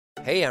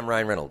Hey, I'm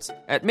Ryan Reynolds.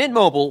 At Mint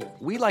Mobile,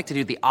 we like to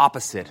do the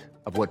opposite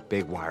of what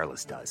Big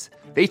Wireless does.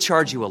 They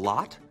charge you a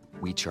lot,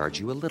 we charge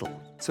you a little.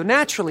 So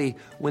naturally,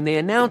 when they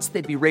announced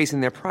they'd be raising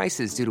their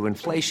prices due to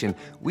inflation,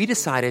 we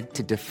decided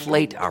to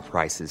deflate our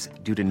prices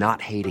due to not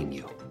hating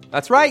you.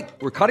 That's right.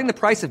 We're cutting the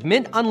price of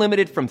Mint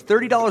Unlimited from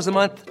 $30 a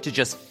month to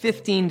just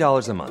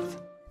 $15 a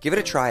month. Give it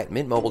a try at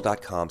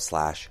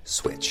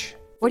mintmobile.com/switch.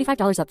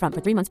 $45 up front for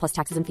 3 months plus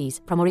taxes and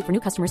fees. Promo rate for new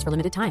customers for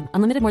limited time.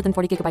 Unlimited more than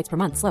 40 gigabytes per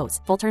month. Slows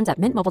full terms at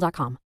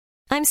mintmobile.com.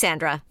 I'm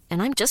Sandra, and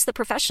I'm just the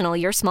professional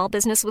your small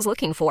business was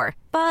looking for.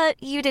 But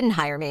you didn't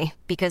hire me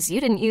because you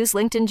didn't use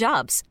LinkedIn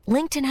Jobs.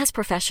 LinkedIn has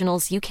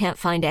professionals you can't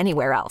find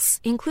anywhere else,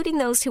 including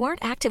those who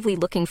aren't actively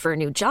looking for a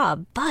new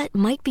job, but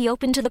might be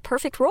open to the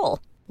perfect role,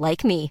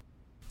 like me.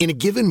 In a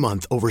given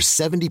month, over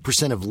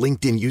 70% of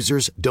LinkedIn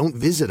users don't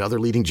visit other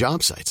leading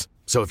job sites.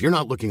 So if you're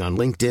not looking on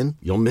LinkedIn,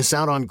 you'll miss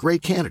out on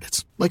great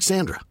candidates like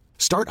Sandra.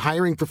 Start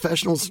hiring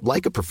professionals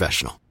like a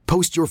professional.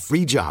 Post your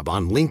free job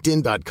on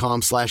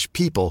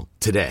linkedin.com/people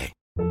today.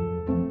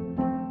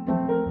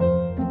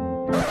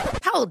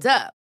 Hold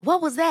up.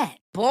 What was that?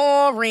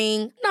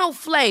 Boring. No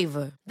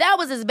flavor. That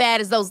was as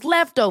bad as those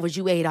leftovers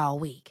you ate all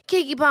week.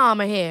 Keke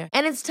Palmer here,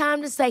 and it's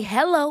time to say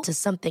hello to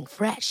something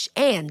fresh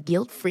and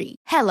guilt-free.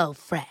 Hello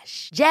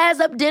Fresh.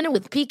 Jazz up dinner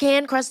with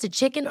pecan-crusted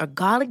chicken or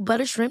garlic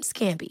butter shrimp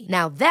scampi.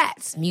 Now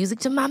that's music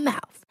to my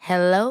mouth.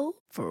 Hello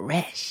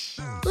Fresh.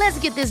 Let's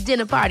get this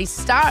dinner party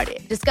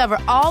started. Discover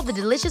all the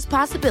delicious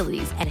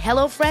possibilities at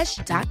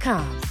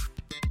hellofresh.com.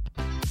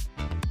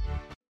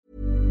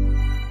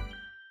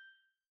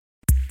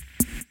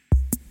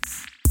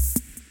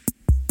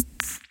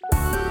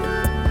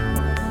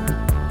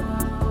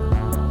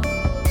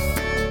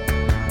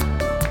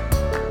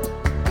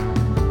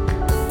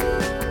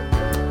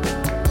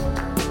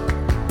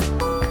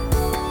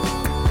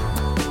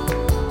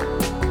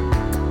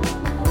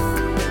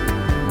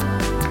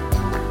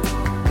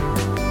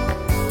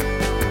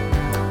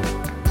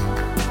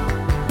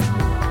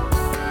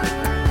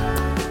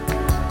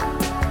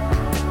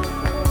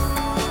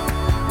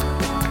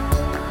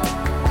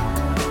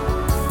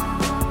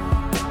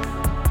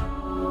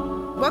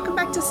 Welcome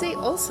back to See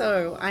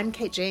Also. I'm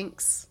Kate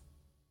Jinks.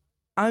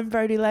 I'm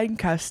Brodie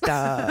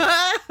Lancaster.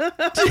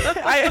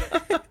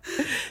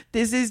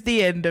 This is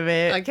the end of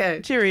it. Okay.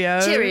 Cheerio.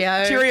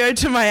 Cheerio. Cheerio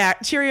to my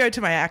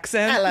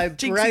accent. Hello,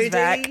 Jinx Brodie. is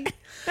back.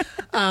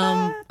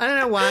 I don't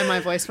know why my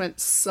voice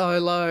went so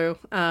low.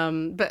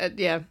 But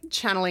yeah,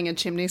 channeling a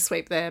chimney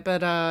sweep there.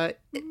 But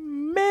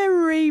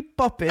Mary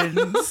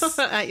Poppins.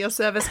 at your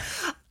service.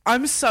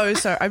 I'm so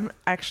sorry. I'm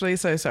actually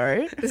so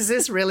sorry. Is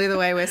this really the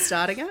way we're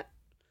starting it?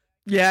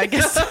 Yeah, I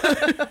guess so.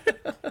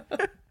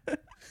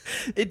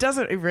 It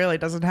really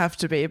doesn't have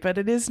to be, but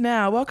it is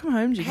now. Welcome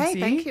home, Jinxie. Hey,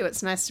 thank you.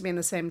 It's nice to be in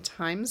the same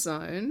time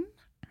zone.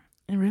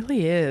 It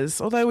really is.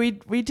 Although we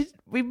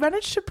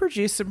managed to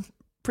produce some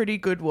pretty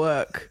good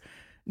work,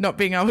 not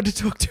being able to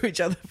talk to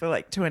each other for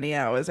like 20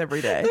 hours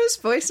every day. Those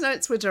voice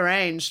notes were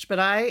deranged, but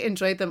I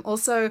enjoyed them.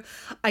 Also,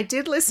 I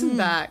did listen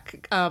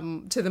back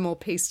to them all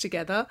pieced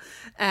together,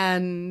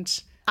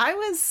 and I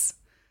was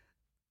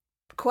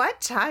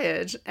quite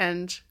tired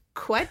and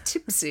quite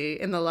tipsy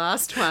in the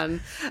last one,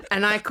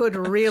 and I could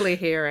really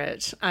hear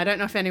it. I don't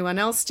know if anyone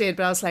else did,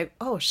 but I was like,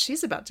 oh,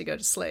 she's about to go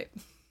to sleep.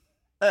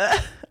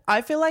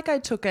 I feel like I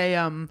took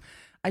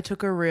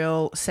a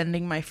real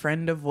sending my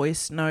friend a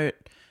voice note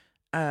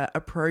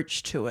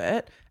approach to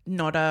it,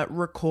 not a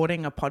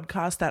recording a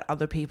podcast that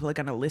other people are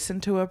going to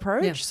listen to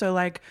approach. Yeah. So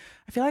like,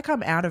 I feel like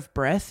I'm out of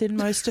breath in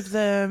most of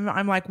them.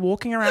 I'm like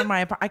walking around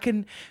I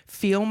can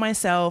feel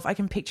myself. I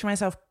can picture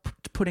myself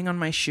putting on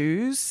my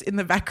shoes in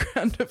the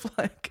background of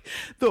like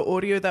the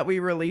audio that we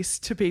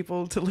released to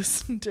people to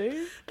listen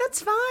to.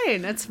 That's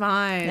fine. That's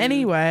fine.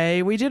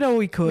 Anyway, we did all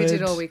we could. We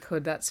did all we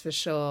could, that's for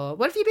sure.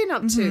 What have you been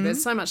up to?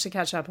 There's so much to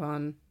catch up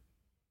on.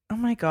 Oh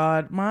my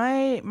God.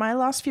 My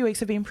last few weeks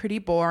have been pretty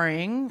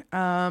boring.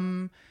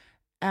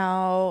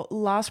 Our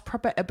last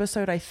proper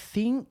episode, I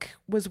think,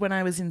 was when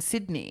I was in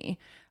Sydney.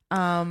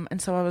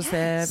 And so I was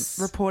there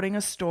reporting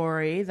a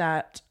story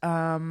that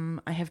I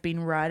have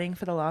been writing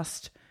for the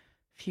last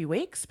few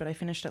weeks, but I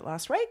finished it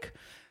last week.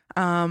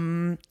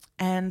 And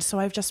so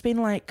I've just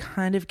been like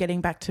kind of getting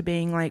back to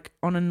being like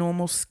on a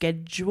normal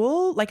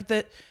schedule. Like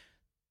the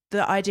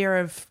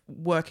idea of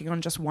working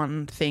on just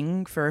one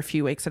thing for a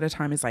few weeks at a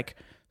time is like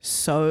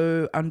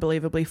so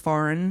unbelievably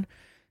foreign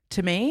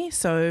to me.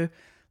 So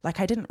like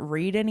I didn't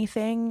read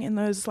anything in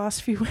those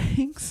last few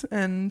weeks,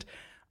 and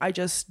I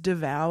just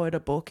devoured a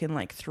book in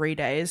like 3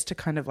 days to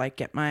kind of like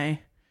get my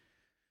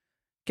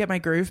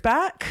groove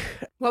back.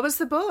 What was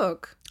the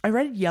book? I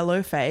read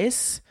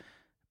Yellowface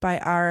by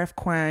R.F.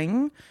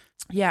 Kuang.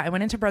 Yeah, I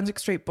went into Brunswick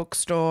Street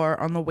Bookstore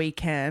on the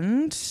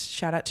weekend.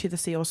 Shout out to the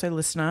See Also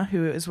listener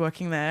who is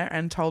working there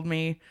and told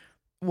me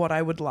what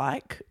I would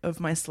like of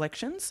my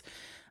selections.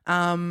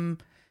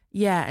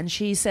 Yeah, and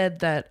she said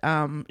that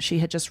she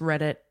had just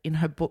read it in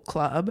her book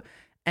club,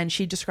 and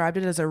she described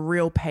it as a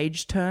real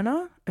page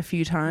turner a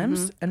few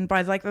times. Mm-hmm. And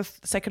by like the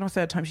second or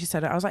third time she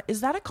said it, I was like, is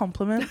that a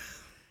compliment?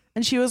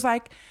 And she was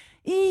like,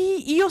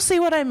 you'll see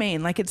what I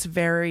mean. Like it's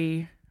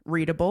very,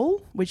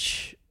 readable,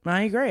 which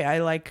I agree. I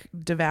like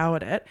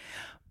devoured it.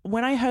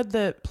 When I heard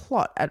the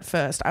plot at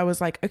first, I was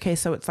like, okay,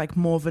 so it's like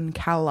Morven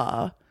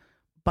Kalla,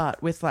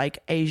 but with like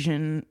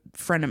Asian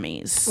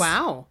frenemies.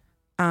 Wow.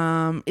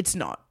 It's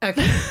not.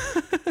 Okay.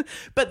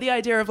 But the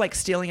idea of like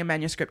stealing a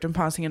manuscript and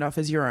passing it off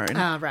as your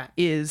own Right.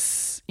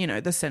 is, you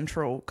know, the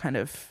central kind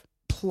of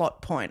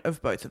plot point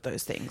of both of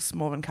those things.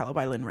 Morven Kalla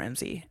by Lynn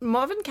Ramsey.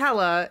 Morven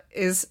Kalla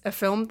is a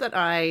film that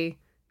I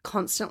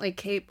constantly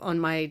keep on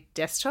my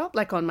desktop,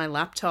 like on my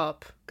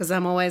laptop, because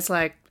I'm always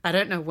like, I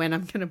don't know when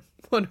I'm going to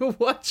want to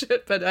watch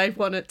it, but I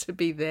want it to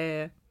be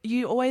there.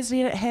 You always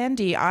need it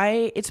handy.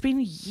 It's been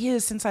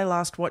years since I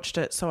last watched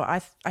it, so I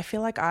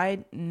feel like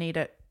I need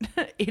it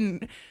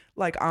in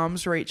like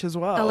arm's reach as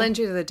well. I'll lend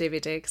you the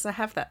DVD because I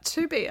have that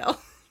too, BL.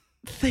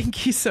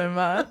 Thank you so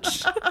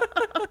much.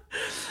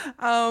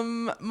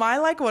 My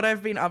like what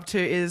I've been up to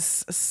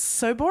is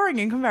so boring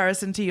in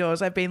comparison to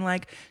yours. I've been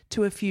like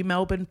to a few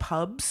Melbourne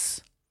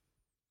pubs,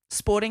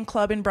 Sporting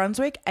Club in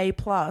Brunswick, A+,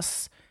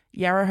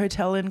 Yarra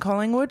Hotel in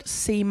Collingwood,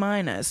 C-,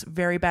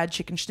 very bad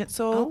chicken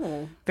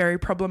schnitzel, very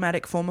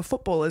problematic former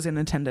footballers in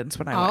attendance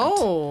when I went.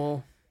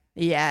 Oh.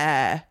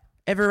 Yeah.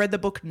 Ever read the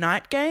book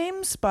Night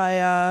Games by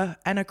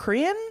Anna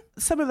Crean?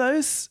 Some of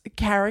those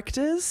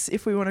characters,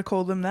 if we want to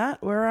call them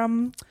that, were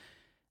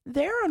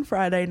there on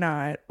Friday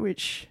night,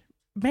 which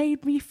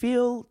made me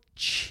feel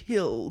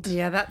chilled.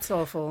 Yeah, that's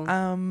awful.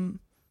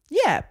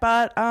 Yeah,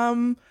 but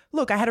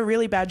look, I had a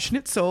really bad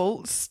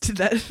schnitzel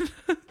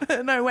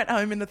and I went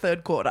home in the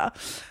third quarter.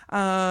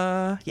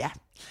 Yeah.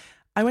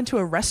 I went to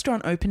a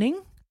restaurant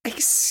opening.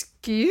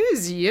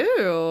 Excuse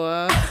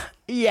you.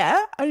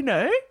 Yeah, I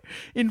know.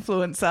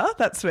 Influencer,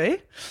 that's me.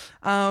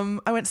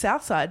 I went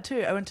Southside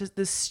too. I went to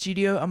the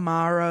Studio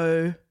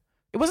Amaro.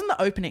 It wasn't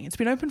the opening. It's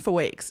been open for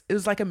weeks. It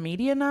was like a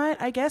media night,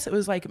 I guess. It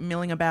was like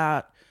milling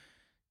about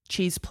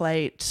cheese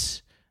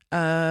plate,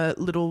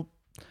 little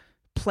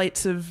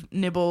plates of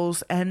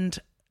nibbles and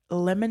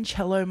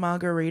limoncello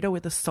margarita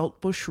with a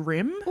Saltbush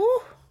rim.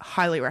 Ooh.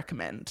 Highly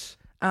recommend.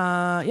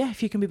 Yeah,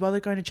 if you can be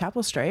bothered going to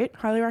Chapel Street,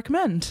 highly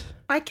recommend.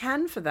 I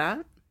can for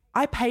that.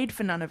 I paid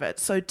for none of it,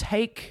 so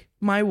take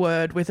my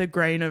word with a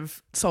grain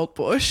of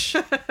Saltbush.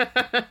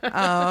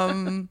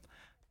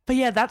 But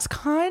yeah, that's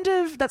kind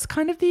of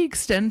the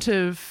extent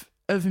of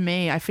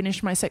me. I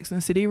finished my Sex and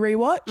the City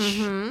rewatch.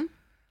 Mm-hmm.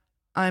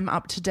 I'm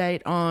up to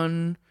date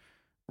on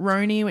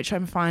Roni, which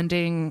I'm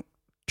finding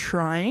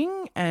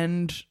trying,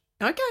 and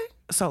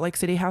Salt Lake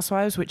City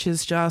Housewives, which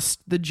is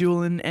just the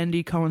jewel in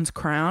Andy Cohen's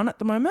crown at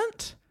the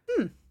moment.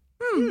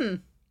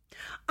 I'm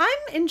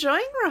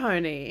enjoying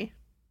Rahoni.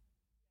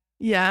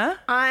 Yeah?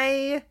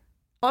 I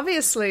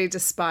obviously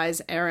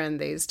despise Erin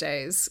these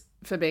days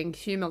for being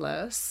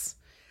humorless.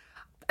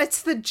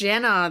 It's the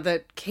Jenna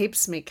that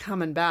keeps me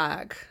coming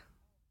back.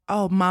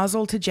 Oh,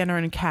 mazel to Jenna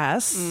and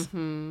Cass.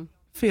 Mm-hmm.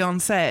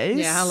 Fiancés.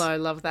 Yeah, hello,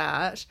 love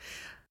that.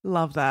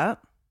 Love that.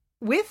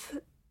 With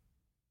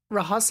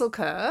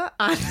Rahoselker,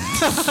 I'm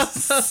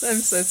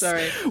so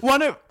sorry.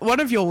 One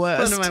of your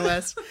worst. One of my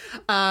worst.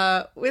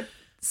 With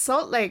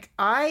Salt Lake,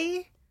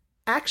 I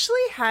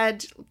actually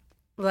had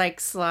like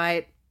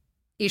slight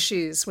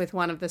issues with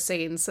one of the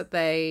scenes that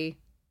they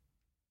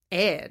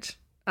aired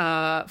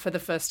for the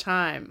first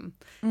time.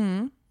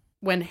 Mm.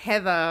 When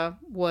Heather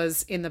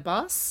was in the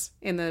bus,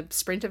 in the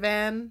Sprinter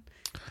van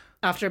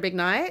after a big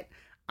night,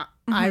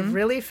 I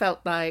really felt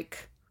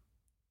like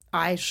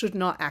I should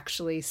not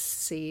actually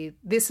see.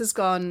 This has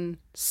gone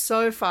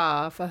so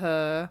far for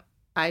her.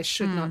 I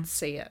should not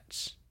see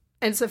it.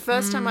 And it's the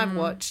first time I've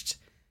watched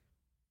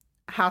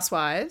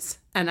Housewives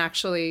and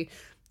actually,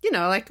 you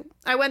know, like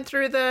I went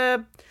through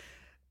the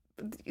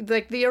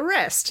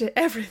arrest,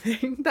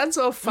 everything. That's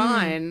all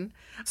fine.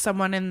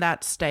 Someone in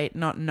that state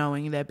not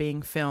knowing they're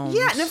being filmed.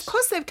 Yeah, and of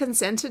course they've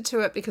consented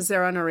to it because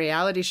they're on a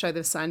reality show.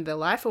 They've signed their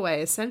life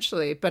away,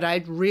 essentially. But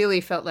I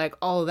really felt like,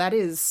 oh, that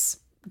is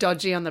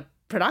dodgy on the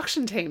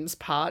production team's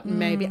part.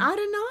 Maybe, I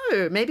don't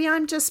know. Maybe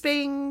I'm just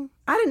being,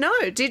 I don't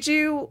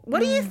know.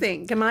 What do you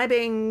think? Am I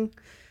being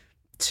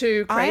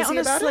too crazy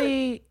about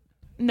it?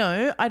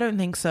 No, I don't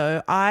think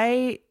so.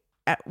 I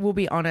will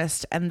be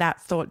honest, and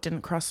that thought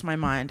didn't cross my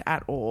mind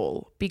at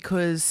all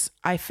because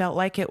I felt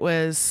like it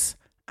was,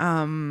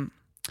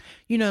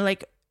 you know,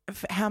 like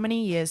how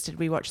many years did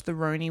we watch the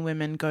Roni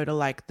women go to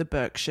like the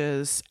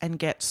Berkshires and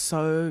get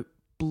so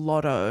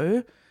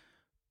blotto,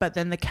 but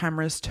then the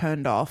cameras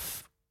turned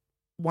off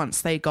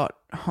once they got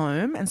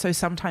home. And so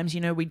sometimes,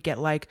 you know, we'd get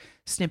like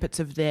snippets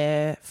of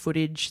their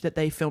footage that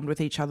they filmed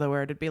with each other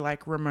where it'd be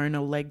like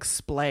Ramona legs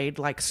splayed,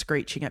 like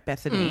screeching at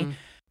Bethany,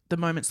 the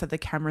moments that the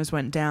cameras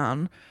went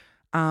down.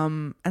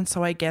 And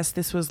so I guess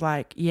this was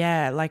like,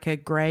 yeah, like a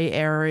gray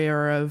area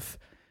of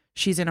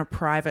she's in a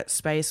private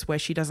space where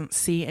she doesn't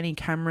see any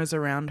cameras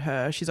around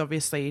her. She's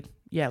obviously,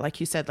 yeah,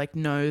 like you said, like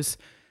knows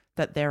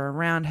that they're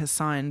around, has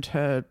signed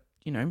her,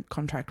 you know,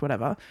 contract,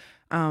 whatever.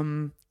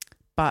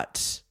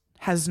 But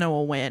has no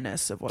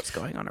awareness of what's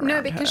going on around her.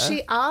 No, because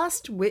she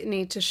asked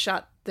Whitney to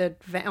shut the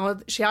van,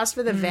 or she asked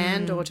for the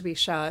van door to be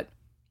shut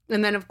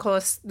And then, of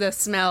course, the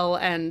smell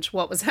and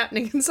what was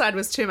happening inside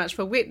was too much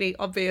for Whitney,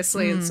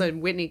 obviously. And so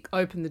Whitney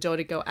opened the door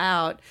to go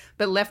out,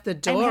 but left the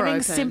door and having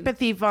open.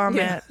 sympathy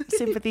vomit,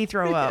 sympathy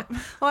throw up.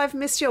 Oh, I've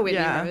missed your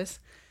Whitney, Rose.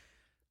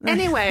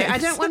 Anyway, I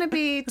don't want to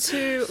be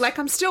too... Like,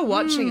 I'm still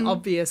watching,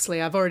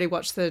 obviously. I've already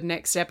watched the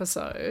next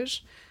episode.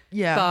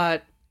 Yeah.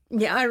 But,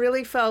 yeah, I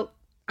really felt...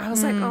 I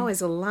was like, oh,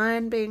 is a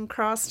line being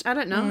crossed? I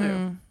don't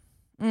know.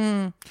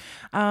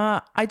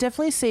 I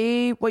definitely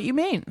see what you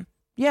mean.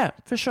 Yeah,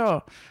 for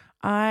sure.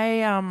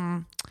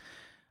 I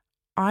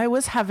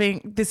was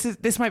having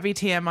this might be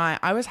TMI.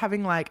 I was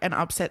having like an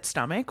upset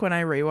stomach when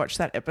I rewatched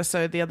that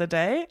episode the other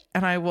day,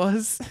 and I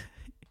was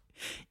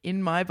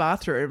in my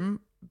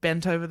bathroom,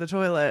 bent over the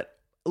toilet,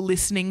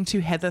 listening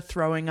to Heather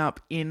throwing up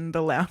in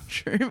the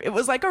lounge room. It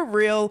was like a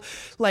real,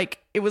 like,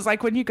 it was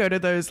like when you go to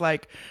those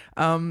like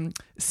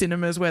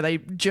cinemas where they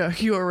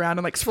jerk you around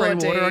and like spray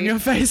 4D. water on your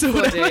face or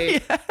whatever.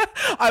 4D. Yeah.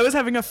 I was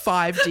having a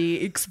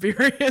 5D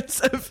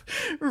experience of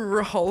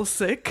whole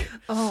sick.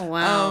 Oh,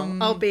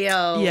 wow. BL.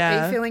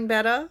 yeah. Are you feeling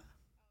better?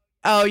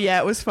 Oh, yeah,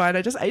 it was fine.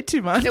 I just ate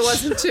too much. It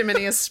wasn't too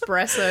many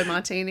espresso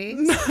martinis.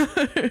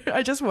 No,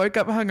 I just woke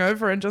up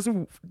hungover and just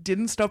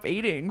didn't stop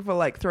eating for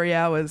like 3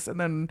 hours. And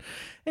then,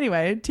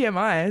 anyway,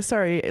 TMI.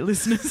 Sorry,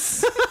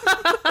 listeners.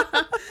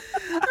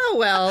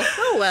 Oh,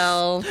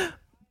 well.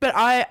 But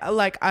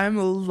I'm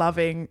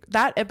loving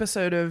that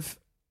episode of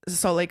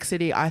Salt Lake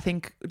City. I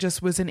think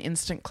just was an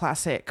instant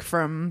classic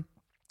from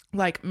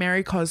like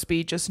Mary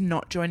Cosby just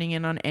not joining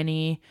in on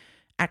any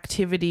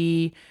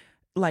activity,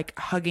 like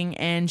hugging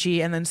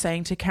Angie and then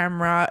saying to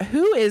camera,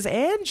 "Who is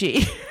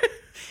Angie?"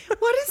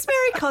 What is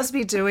Mary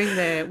Cosby doing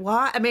there?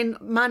 Why? I mean,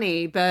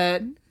 money,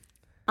 but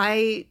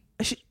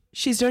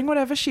She's doing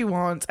whatever she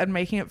wants and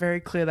making it very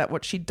clear that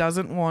what she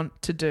doesn't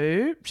want to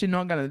do, she's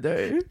not going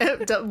to do.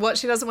 What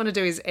she doesn't want to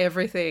do is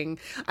everything.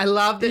 I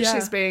love that Yeah.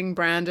 she's being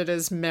branded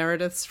as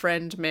Meredith's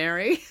friend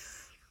Mary.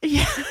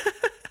 Yeah.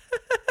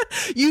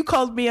 You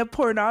called me a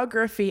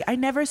pornography. I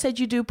never said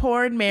you do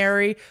porn,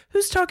 Mary.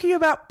 Who's talking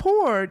about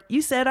porn?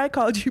 You said I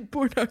called you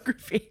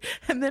pornography.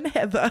 And then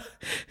Heather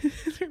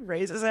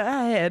raises her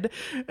head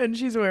and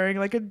she's wearing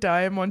like a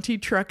Diamante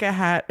trucker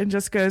hat and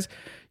just goes,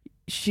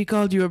 "She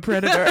called you a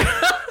predator."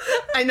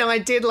 I know, I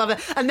did love it.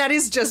 And that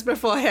is just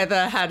before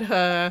Heather had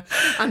her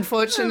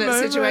unfortunate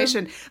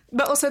situation.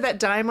 But also that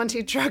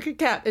Diamante trucker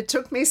cat, it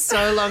took me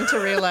so long to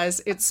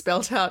realise it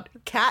spelt out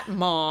cat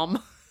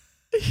mom.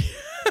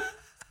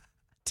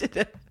 Did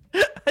it?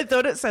 I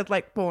thought it said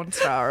like porn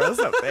star or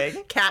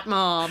something. Cat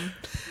mom.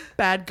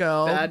 Bad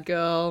girl. Bad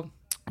girl.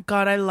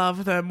 God, I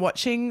love them.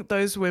 Watching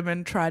those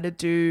women try to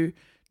do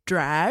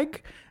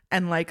drag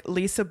and like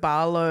Lisa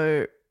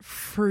Barlow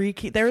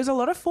freaky. There is a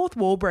lot of fourth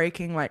wall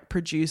breaking, like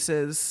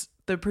producers.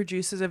 The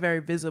producers are very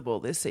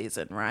visible this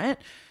season, right?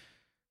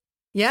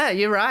 Yeah,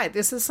 you're right.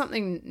 This is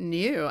something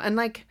new. And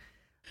like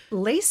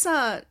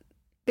Lisa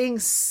being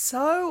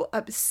so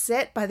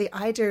upset by the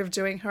idea of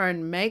doing her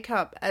own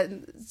makeup,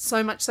 and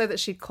so much so that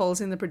she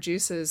calls in the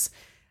producers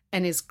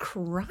and is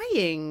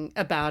crying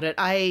about it.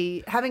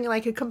 Having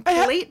like a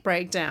complete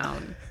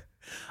breakdown.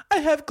 I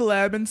have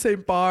glam in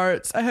St.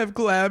 Bart's. I have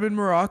glam in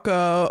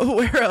Morocco.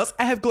 Where else?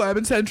 I have glam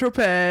in Saint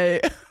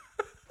Tropez.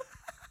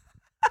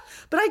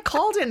 But I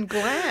called in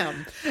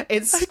glam.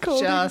 It's just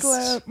in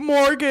glam.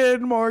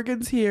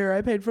 Morgan's here.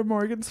 I paid for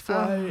Morgan's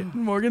flight.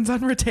 Morgan's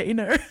on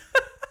retainer.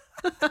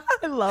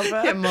 I love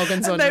it. Yeah,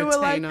 Morgan's on they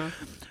retainer. Were like,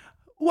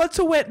 "What's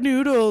a wet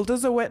noodle?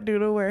 Does a wet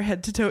noodle wear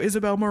head to toe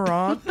Isabel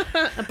Marant?"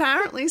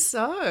 Apparently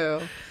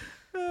so.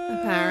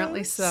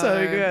 Apparently so.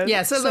 So good.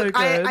 Yeah, so look, good.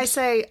 I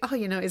say, oh,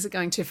 is it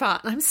going too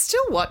far? And I'm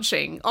still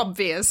watching,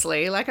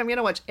 obviously. Like, I'm going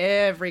to watch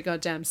every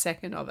goddamn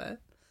second of it.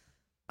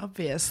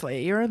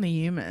 Obviously. You're only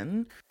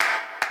human.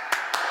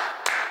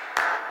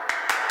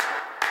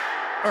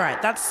 All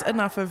right, that's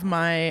enough of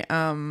my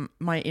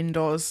my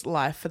indoors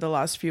life for the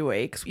last few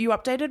weeks. You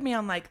updated me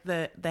on like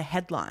the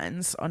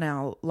headlines on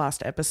our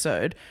last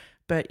episode,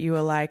 but you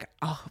were like,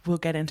 "Oh, we'll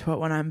get into it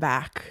when I'm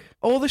back."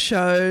 All the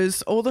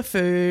shows, all the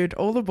food,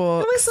 all the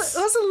books. It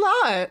was a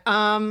lot.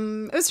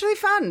 It was really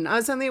fun. I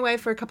was only away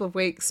for a couple of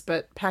weeks,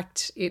 but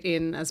packed it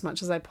in as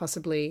much as I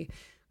possibly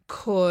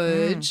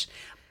could.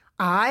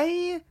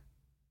 I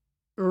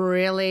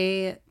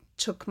really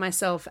took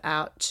myself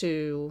out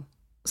to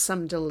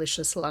some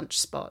delicious lunch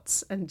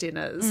spots and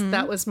dinners.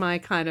 That was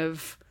my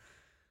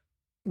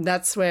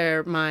that's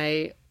where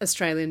my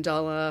Australian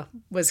dollar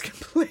was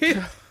complete.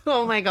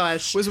 Oh my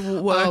gosh. Was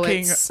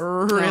working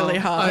really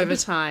hard.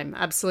 Overtime.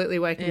 Absolutely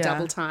working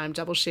double time,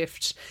 double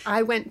shift.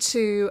 I went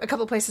to a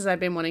couple of places I've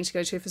been wanting to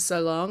go to for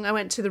so long. I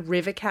went to the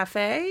River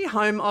Cafe,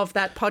 home of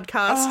that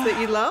podcast that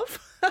you love.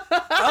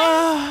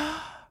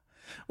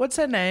 What's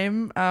her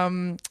name?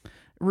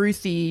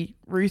 Ruthie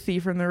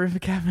from the River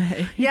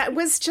Cafe. Yeah, it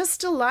was just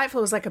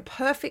delightful. It was like a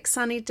perfect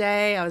sunny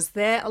day. I was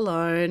there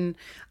alone.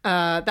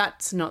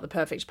 That's not the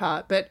perfect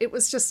part, but it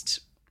was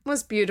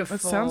beautiful.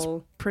 That sounds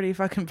pretty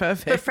fucking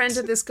perfect.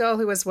 Befriended this girl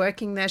who was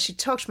working there. She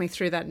talked me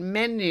through that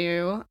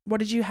menu. What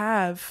did you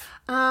have?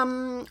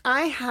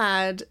 I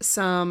had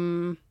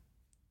some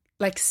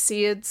like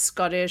seared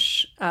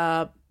Scottish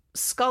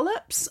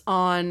scallops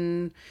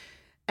on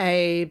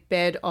a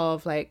bed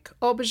of like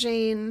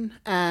aubergine,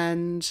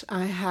 and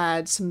I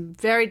had some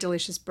very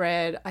delicious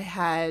bread. I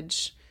had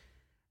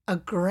a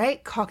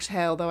great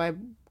cocktail, though I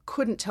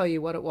couldn't tell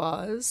you what it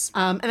was.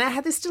 And I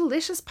had this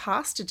delicious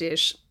pasta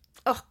dish.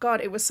 Oh, God,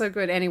 it was so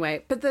good.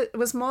 Anyway, but it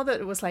was more that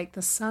it was like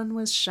the sun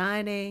was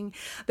shining.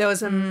 There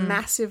was a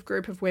massive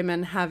group of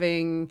women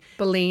having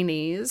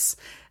bellinis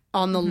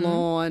on the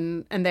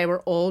lawn, and they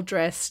were all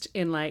dressed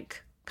in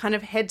like kind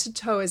of head to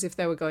toe as if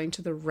they were going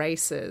to the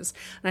races.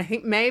 And I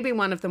think maybe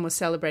one of them was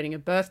celebrating a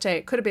birthday.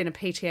 It could have been a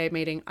PTA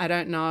meeting. I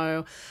don't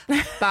know.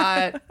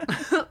 But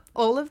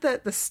all of the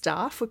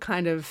staff were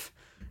kind of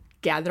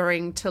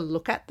gathering to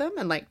look at them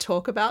and like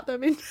talk about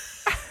them.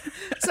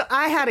 So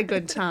I had a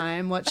good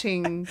time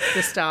watching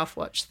the staff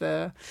watch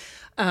the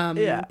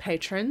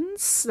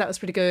patrons. That was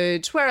pretty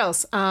good. Where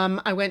else?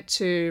 I went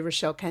to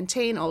Rochelle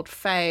Canteen, Old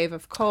Fave,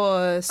 of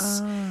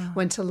course.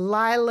 Went to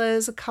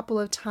Lila's a couple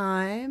of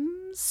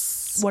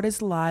times. What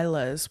is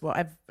Lila's? Well,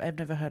 I've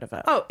never heard of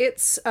it. Oh,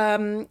 it's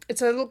a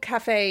little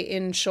cafe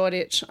in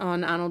Shoreditch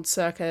on Arnold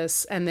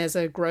Circus, and there's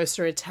a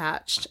grocer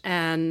attached,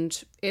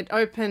 and it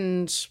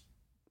opened,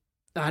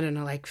 I don't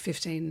know, like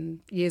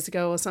 15 years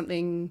ago or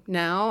something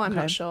now. I'm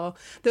not sure.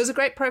 There was a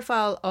great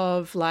profile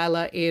of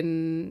Lila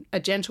in a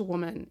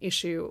Gentlewoman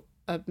issue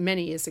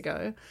many years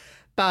ago,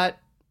 but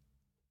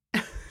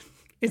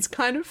it's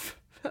kind of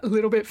a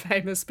little bit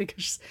famous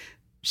because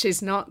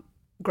she's not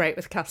great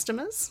with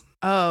customers.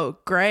 Oh,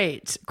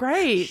 great.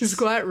 She's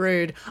quite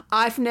rude.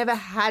 I've never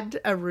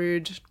had a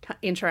rude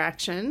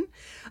interaction,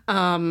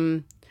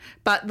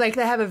 but like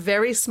they have a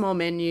very small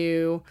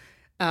menu.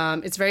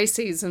 It's very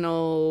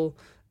seasonal.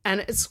 And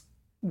it's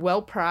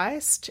well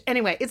priced.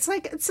 Anyway, it's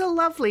a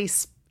lovely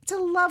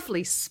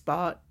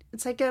spot.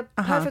 It's like a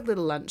perfect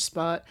little lunch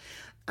spot.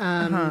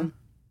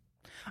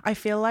 I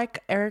feel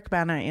like Eric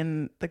Bana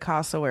in The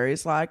Castle, where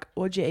he's like,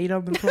 "What'd you eat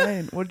on the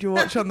plane? What'd you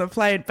watch on the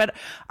plane?" But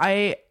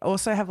I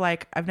also have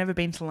like, I've never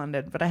been to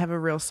London, but I have a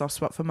real soft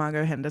spot for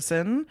Margot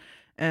Henderson,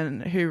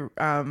 and who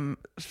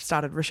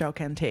started Rochelle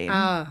Canteen.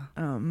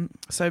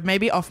 So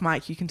maybe off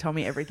mic you can tell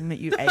me everything that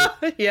you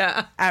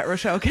ate at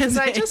Rochelle Canteen.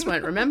 I just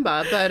won't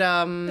remember, but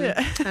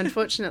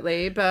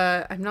unfortunately,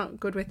 but I'm not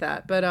good with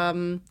that. But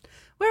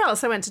where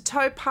else? I went to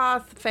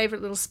Towpath,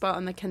 favourite little spot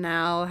on the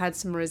canal, had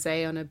some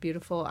rosé on a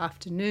beautiful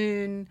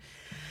afternoon,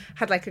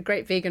 had like a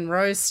great vegan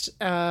roast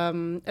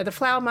at the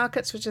flower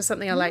markets, which is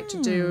something I like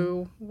to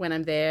do when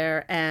I'm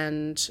there,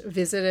 and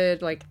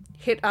visited, like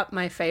hit up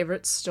my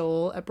favourite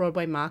stall at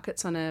Broadway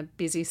Markets on a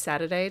busy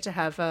Saturday to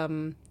have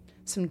some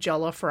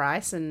jollof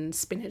rice and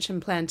spinach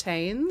and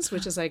plantains,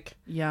 which is like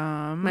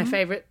my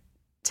favourite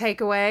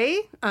takeaway.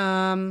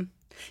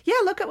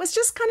 Look, it was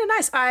just kind of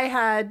nice. I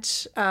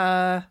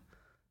had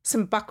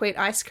some buckwheat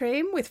ice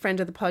cream with friend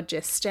of the pod,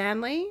 Jess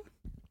Stanley.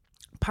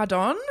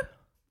 Pardon?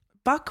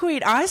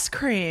 Buckwheat ice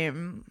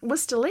cream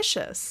Was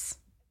delicious.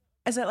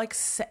 Is it like,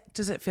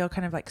 does it feel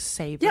kind of like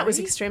savoury? Yeah, it was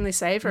extremely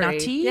savoury.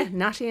 Nutty? Yeah,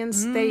 nutty and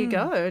there you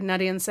go,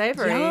 nutty and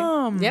savoury.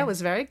 Yum. Yeah, it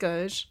was very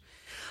good.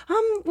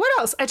 What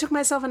else? I took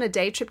myself on a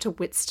day trip to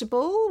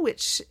Whitstable,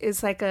 which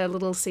is like a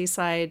little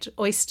seaside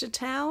oyster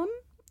town.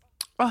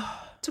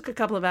 Oh. Took a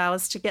couple of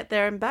hours to get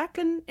there and back,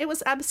 and it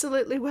was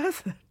absolutely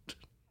worth it.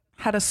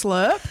 Had a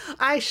slurp?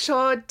 I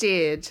sure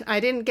did. I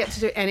didn't get to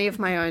do any of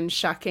my own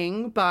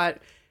shucking, but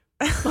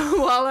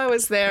while I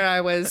was there,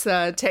 I was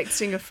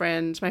texting a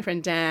friend, my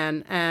friend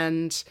Dan,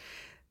 and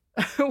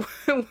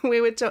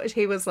we were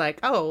he was like,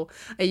 "Oh,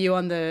 are you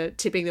on the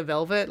Tipping the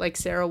Velvet, like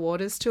Sarah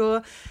Waters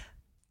tour?"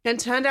 And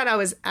turned out I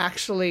was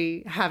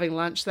actually having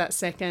lunch that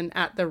second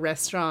at the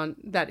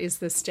restaurant that is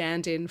the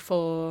stand-in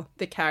for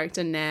the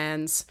character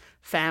Nan's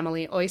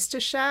family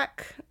oyster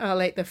shack,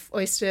 like the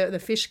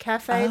fish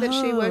cafe that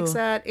she works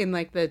at in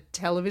like the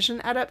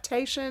television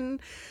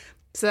adaptation.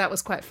 So that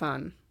was quite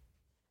fun.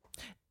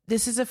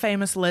 This is a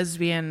famous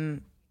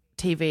lesbian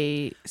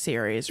TV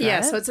series, right?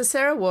 Yeah, so it's a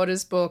Sarah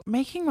Waters book.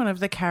 Making one of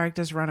the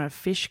characters run a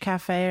fish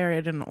cafe or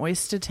at an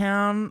oyster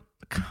town.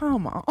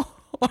 Come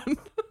on.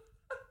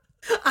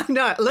 I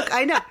know. Look,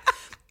 I know.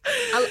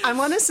 I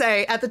want to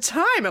say at the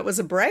time it was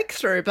a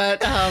breakthrough,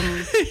 but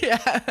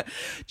yeah.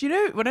 Do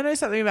you want to know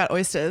something about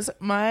oysters?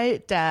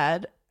 My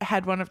dad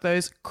had one of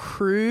those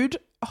crude,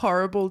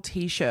 horrible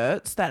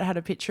T-shirts that had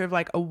a picture of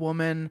like a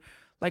woman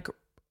like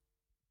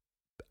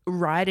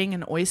riding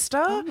an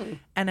oyster,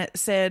 and it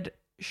said,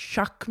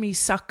 "Shuck me,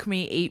 suck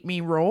me, eat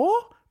me raw."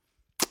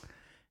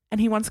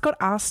 And he once got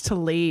asked to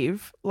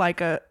leave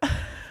like a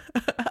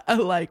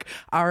like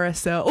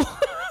RSL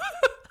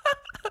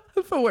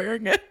for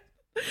wearing it.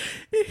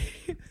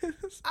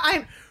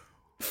 I'm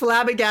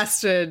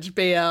flabbergasted,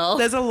 BL.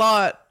 There's a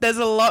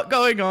lot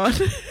going on.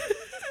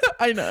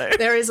 I know.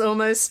 There is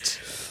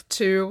almost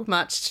too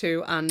much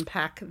to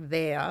unpack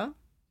there.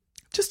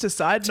 Just a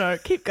side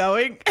note, keep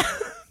going.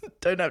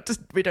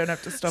 We don't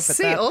have to stop at that.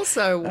 See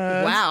also,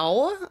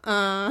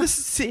 wow.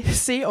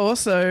 See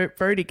also,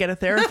 Brody, get a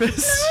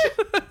therapist.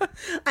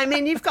 I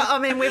mean,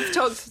 we've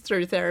talked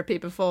through therapy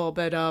before,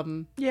 but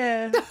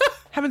yeah.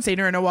 Haven't seen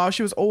her in a while.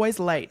 She was always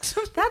late.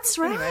 That's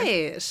right.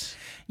 Anyway.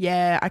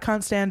 Yeah, I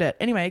can't stand it.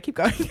 Anyway, keep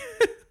going.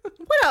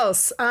 What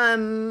else?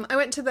 I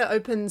went to the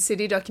Open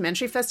City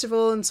Documentary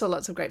Festival and saw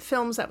lots of great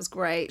films. That was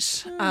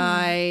great.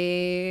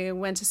 I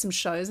went to some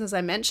shows, as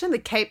I mentioned. The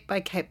Cape by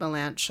Kate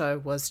Millant show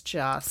was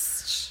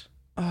just...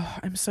 Oh,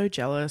 I'm so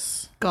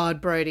jealous. God,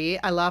 Brody,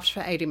 I laughed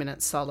for 80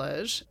 minutes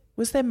solid.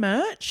 Was there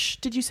merch?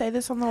 Did you say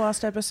this on the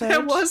last episode?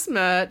 There was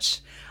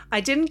merch.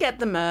 I didn't get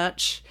the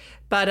merch,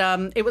 but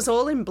it was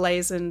all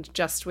emblazoned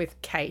just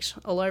with Kate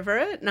all over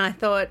it. And I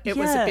thought it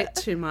was a bit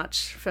too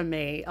much for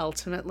me,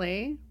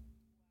 ultimately.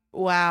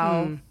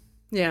 Wow.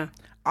 Yeah.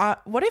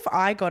 What if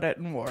I got it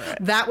and wore it?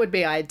 That would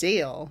be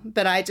ideal.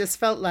 But I just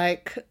felt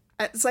like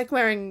it's like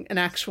wearing an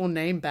actual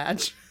name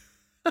badge.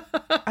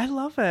 I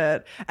love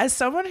it. As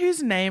someone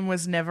whose name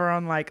was never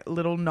on like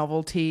little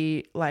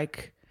novelty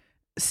like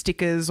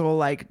stickers or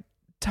like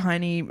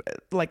tiny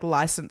like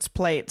license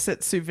plates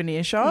at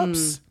souvenir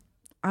shops,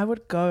 I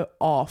would go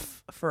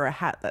off for a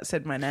hat that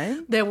said my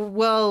name.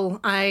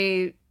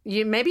 Maybe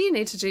you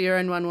need to do your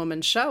own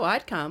one-woman show.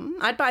 I'd come.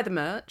 I'd buy the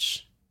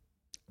merch.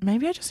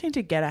 Maybe I just need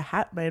to get a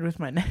hat made with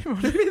my name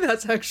on it. Maybe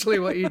that's actually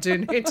what you do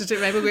need to do.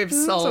 Maybe we've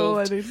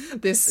solved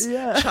this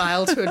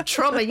childhood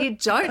trauma. You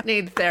don't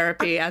need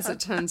therapy, as it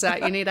turns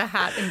out. You need a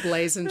hat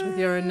emblazoned with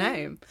your own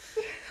name.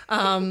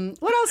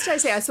 What else did I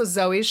say? I saw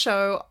Zoe's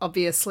show,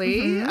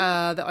 obviously.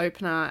 The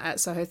opener at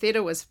Soho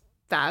Theatre was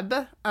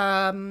fab.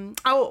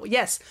 Oh,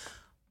 yes.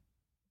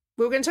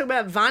 We were going to talk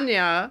about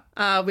Vanya,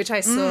 which I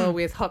saw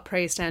with Hot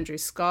Priest Andrew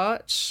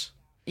Scott.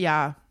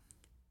 Yeah.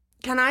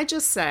 Can I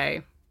just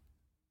say...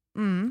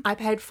 I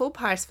paid full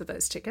price for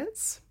those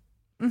tickets.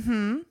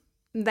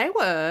 They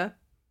were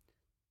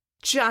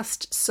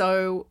just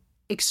so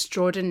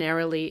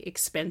extraordinarily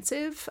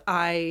expensive.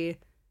 I'm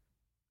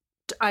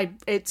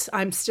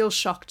still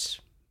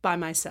shocked by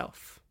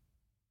myself.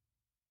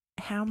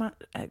 How much?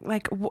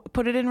 Like,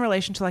 put it in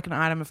relation to like an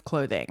item of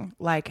clothing.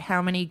 Like,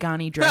 how many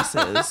Ghani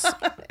dresses?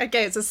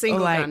 Okay, it's a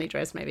single Ghani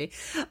dress, maybe.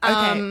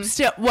 Okay,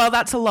 still, well,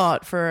 that's a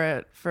lot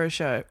for a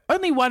show.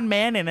 Only one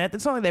man in it.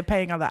 It's not like they're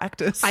paying other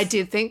actors. I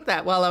did think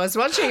that while I was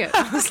watching it.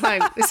 I was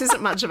like, this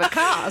isn't much of a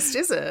cast,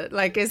 is it?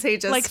 Like, is he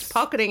just like,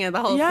 pocketing the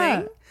whole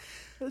thing?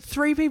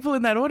 3 people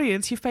in that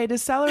audience. You've paid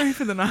his salary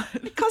for the night.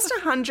 It cost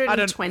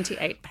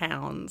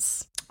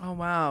 £128. Oh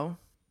wow.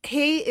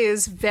 He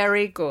is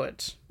very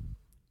good.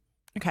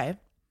 Okay.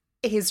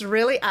 He's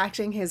really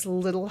acting his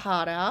little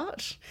heart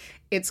out.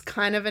 It's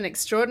kind of an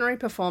extraordinary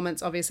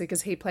performance, obviously,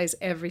 because he plays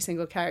every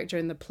single character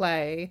in the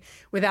play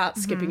without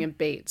skipping a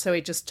beat. So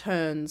he just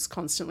turns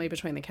constantly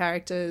between the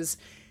characters.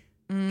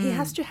 He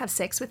has to have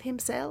sex with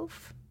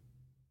himself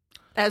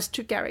as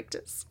 2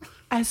 characters.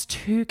 As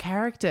 2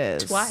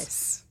 characters?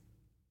 Twice.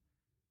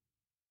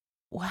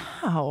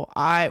 Wow.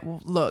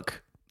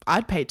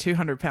 I'd pay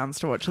 £200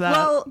 to watch that.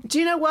 Well, do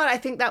you know what? I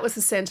think that was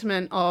the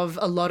sentiment of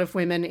a lot of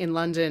women in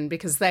London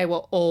because they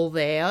were all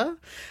there.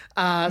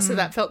 So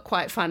that felt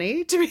quite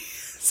funny to me.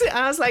 So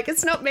I was like,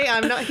 it's not me.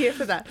 I'm not here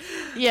for that.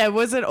 Yeah.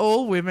 Was it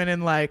all women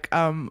in like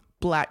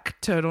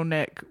black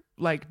turtleneck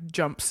like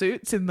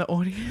jumpsuits in the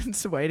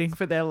audience waiting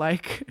for their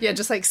like... Yeah,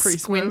 just like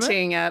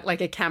squinting at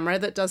like a camera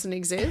that doesn't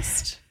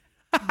exist,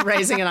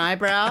 raising an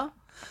eyebrow.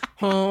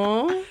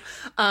 Oh.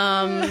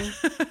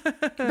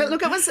 But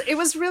look, it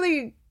was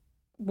really...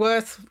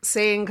 worth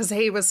seeing because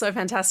he was so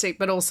fantastic,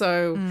 but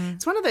also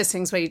it's one of those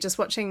things where you're just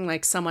watching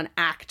like someone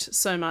act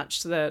so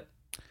much that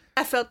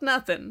I felt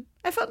nothing.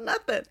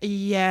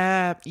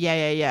 Yeah.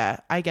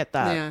 I get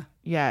that.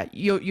 Yeah.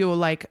 You're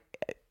like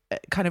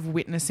kind of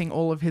witnessing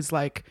all of his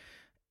like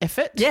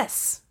effort.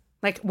 Yes.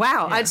 Like,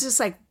 wow. Yeah. I was just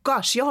like,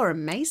 gosh, you're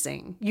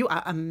amazing. You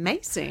are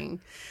amazing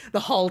the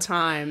whole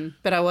time.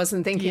 But I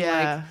wasn't thinking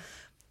like,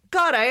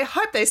 God, I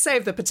hope they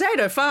save the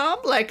potato farm.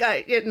 Like,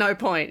 at no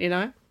point, you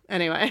know?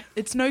 Anyway,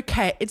 it's no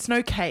Kate.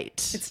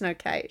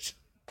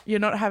 You're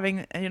not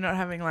having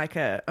like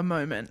a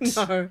moment.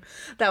 No,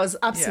 that was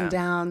ups and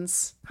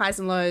downs, highs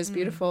and lows,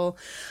 beautiful.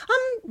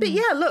 But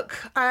yeah, look,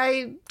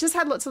 I just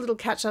had lots of little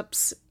catch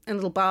ups and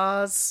little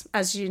bars,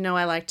 as you know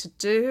I like to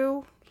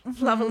do.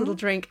 Love a little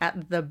drink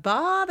at the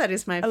bar. That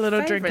is my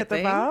favorite drink at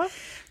the bar.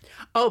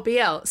 Oh,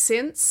 BL,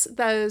 since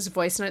those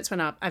voice notes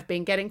went up, I've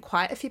been getting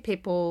quite a few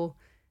people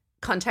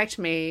contact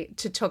me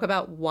to talk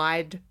about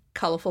wide,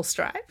 colourful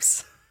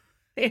stripes.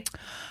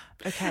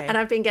 Okay. And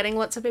I've been getting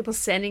lots of people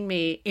sending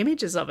me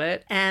images of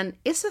it, and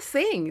it's a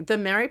thing. The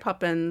Mary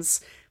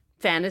Poppins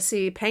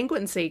fantasy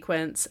penguin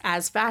sequence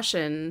as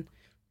fashion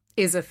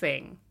is a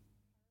thing.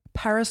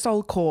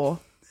 Parasol core.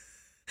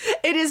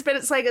 It is, but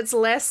it's like it's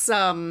less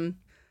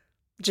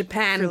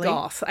Japan really?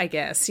 goth, I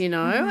guess, you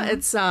know?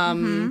 It's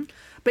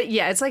but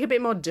yeah, it's like a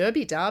bit more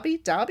derby.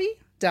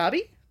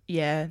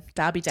 Yeah,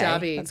 Derby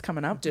Day. That's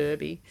coming up.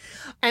 Derby.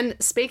 And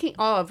speaking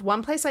of,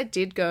 one place I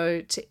did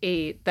go to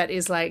eat that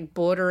is like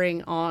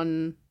bordering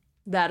on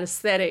that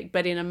aesthetic,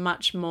 but in a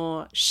much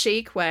more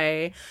chic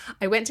way,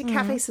 I went to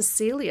Cafe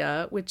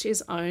Cecilia, which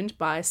is owned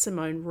by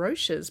Simone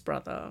Roche's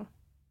brother.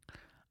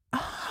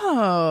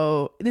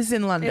 Oh, this is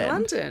in London. In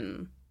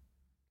London.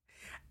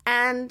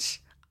 And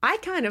I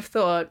kind of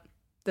thought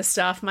the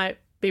staff might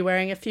be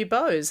wearing a few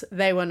bows.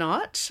 They were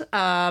not,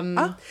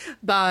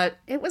 but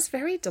it was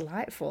very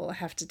delightful, I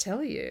have to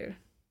tell you.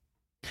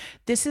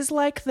 This is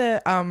like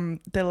the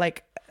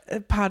like,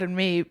 pardon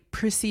me,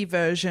 prissy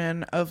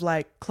version of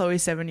like Chloe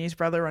Sevigny's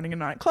brother running a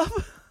nightclub.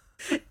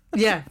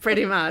 Yeah,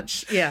 pretty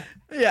much. Yeah.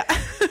 Yeah.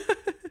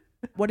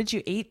 What did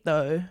you eat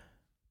though?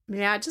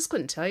 Yeah, I just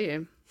couldn't tell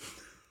you.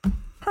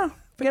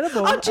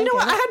 Forgettable. Oh, do you know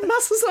what? I had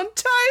mussels on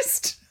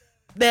toast.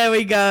 There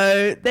we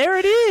go. There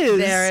it is.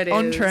 There it is.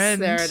 On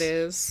trend. There it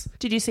is.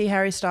 Did you see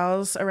Harry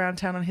Styles around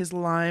town on his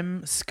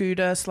Lime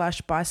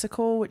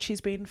scooter/bicycle, which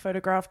he's been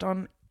photographed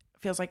on,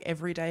 feels like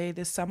every day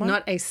this summer?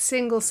 Not a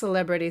single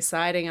celebrity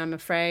sighting, I'm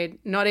afraid.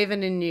 Not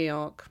even in New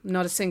York.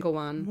 Not a single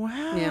one.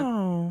 Wow.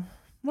 Yeah.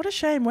 What a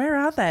shame. Where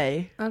are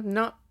they?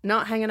 Not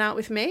hanging out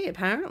with me,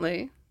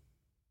 apparently.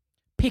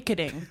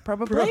 Picketing,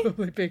 probably.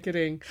 Probably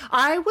picketing.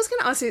 I was going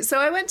to ask you. So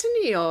I went to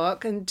New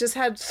York and just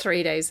had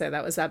 3 days there.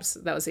 That was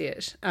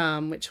it.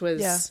 Which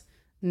was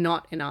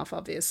not enough,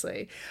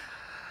 obviously.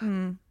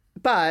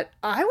 But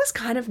I was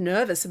kind of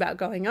nervous about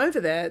going over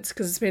there. It's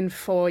because it's been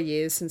 4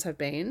 years since I've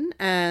been,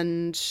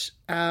 and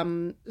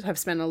I've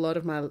spent a lot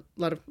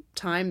of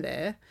time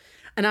there.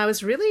 And I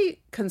was really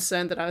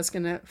concerned that I was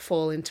going to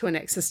fall into an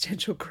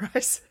existential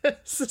crisis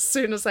as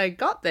soon as I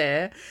got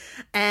there,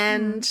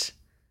 and.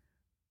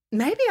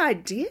 Maybe I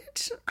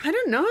did. I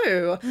don't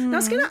know. And I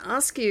was going to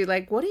ask you,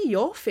 like, what are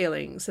your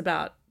feelings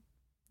about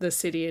the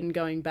city and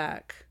going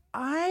back?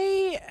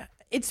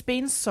 It's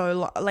been so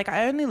long. Like,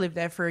 I only lived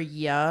there for a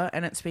year,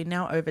 and it's been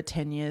now over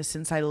 10 years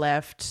since I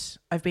left.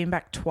 I've been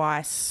back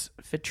twice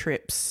for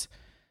trips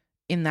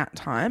in that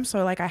time.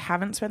 So, like, I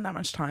haven't spent that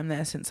much time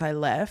there since I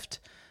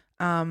left.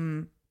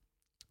 But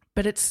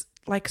it's,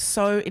 like,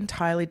 so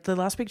entirely... The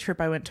last big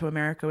trip I went to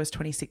America was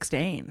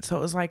 2016. So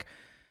it was, like...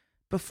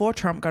 before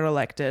Trump got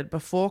elected,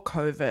 before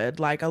COVID,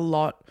 like a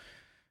lot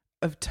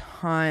of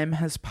time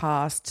has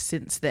passed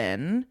since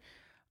then.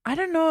 I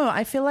don't know.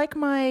 I feel like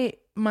my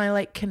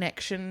like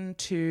connection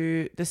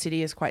to the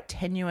city is quite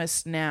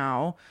tenuous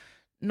now.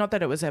 Not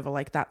that it was ever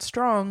like that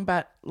strong,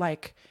 but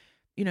like,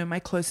 you know, my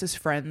closest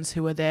friends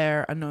who were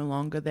there are no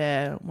longer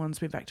there.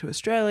 One's moved back to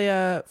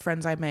Australia.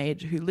 Friends I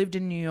made who lived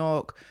in New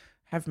York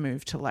have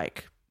moved to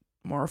like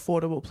more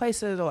affordable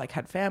places or like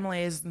had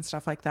families and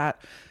stuff like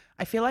that.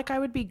 I feel like I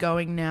would be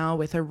going now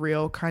with a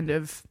real kind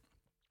of,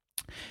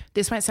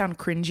 this might sound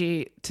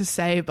cringy to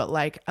say, but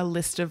like a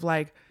list of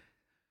like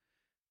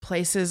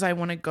places I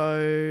want to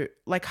go.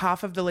 Like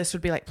half of the list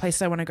would be like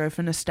places I want to go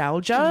for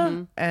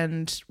nostalgia,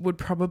 and would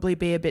probably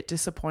be a bit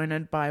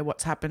disappointed by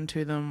what's happened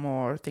to them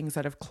or things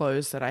that have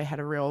closed that I had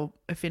a real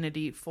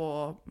affinity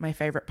for. My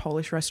favorite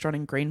Polish restaurant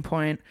in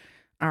Greenpoint,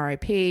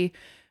 RIP.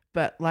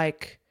 But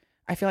like,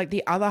 I feel like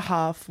the other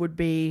half would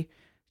be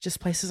just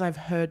places I've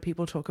heard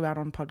people talk about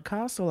on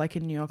podcasts or like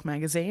in New York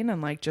Magazine,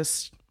 and like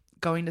just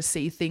going to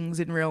see things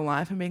in real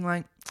life and being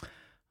like,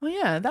 oh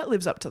yeah, that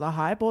lives up to the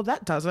hype, or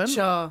that doesn't.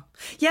 Sure.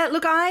 Yeah,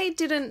 look, I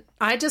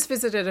just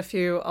visited a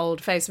few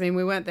old faces. I mean,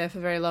 we weren't there for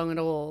very long at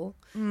all.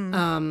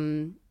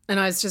 And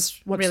I was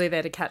just really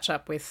there to catch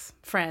up with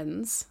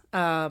friends.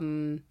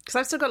 Because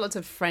I've still got lots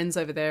of friends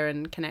over there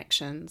and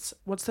connections.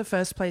 What's the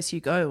first place you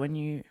go when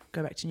you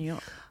go back to New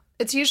York?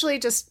 It's usually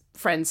just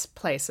friends'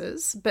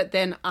 places, but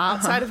then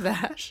outside of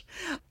that,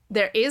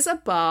 there is a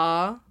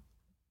bar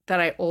that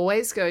I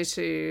always go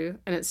to,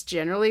 and it's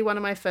generally one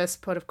of my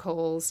first port of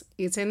calls.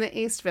 It's in the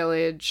East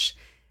Village.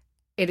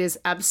 It is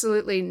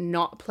absolutely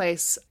not a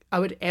place I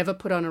would ever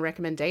put on a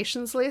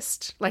recommendations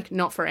list, like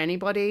not for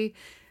anybody,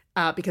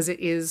 because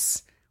it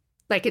is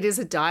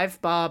a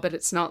dive bar, but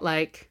it's not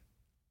like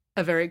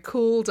a very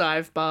cool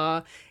dive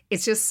bar.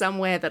 It's just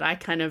somewhere that I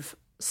kind of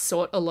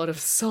sought a lot of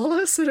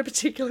solace at a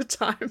particular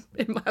time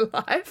in my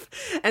life.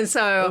 And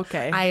so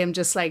I am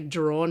just like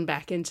drawn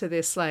back into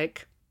this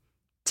like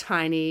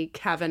tiny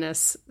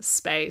cavernous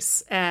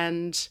space,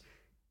 and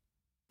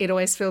it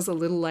always feels a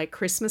little like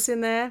Christmas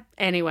in there.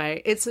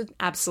 Anyway, it's an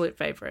absolute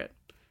favorite.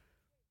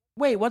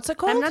 Wait, what's it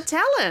called? I'm not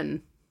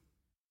telling.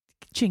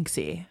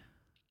 Jinxie.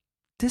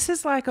 This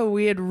is like a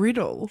weird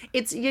riddle.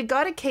 You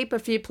got to keep a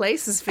few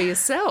places for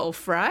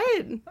yourself,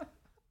 right?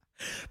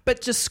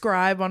 But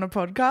describe on a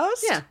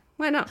podcast? Yeah.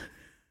 Why not?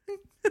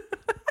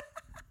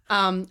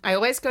 I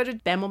always go to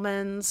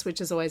Bemelman's, which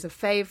is always a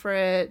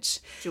favorite.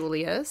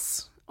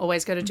 Julius.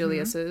 Always go to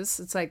Julius's.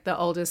 It's like the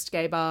oldest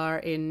gay bar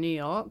in New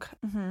York.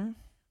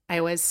 I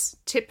always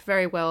tip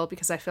very well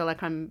because I feel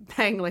like I'm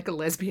paying like a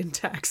lesbian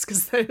tax,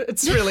 because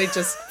it's really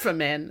just for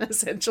men,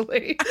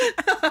 essentially.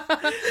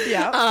 But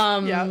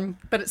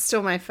it's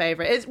still my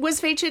favorite. It was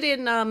featured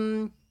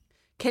in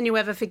Can You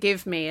Ever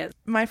Forgive Me?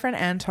 My friend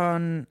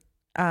Anton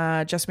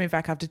just moved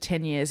back after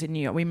 10 years in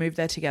New York. We moved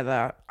there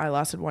together. I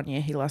lasted 1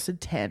 year. He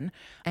lasted 10.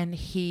 And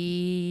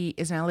he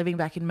is now living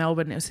back in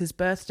Melbourne. It was his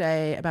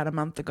birthday about a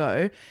month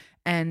ago.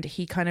 And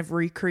he kind of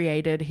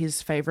recreated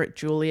his favorite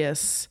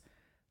Julius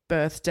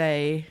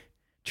birthday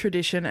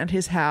tradition at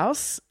his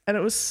house. And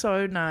it was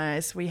so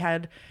nice. We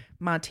had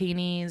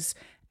martinis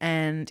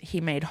and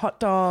he made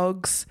hot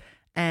dogs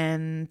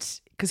and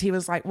because he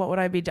was like, what would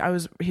I be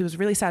he was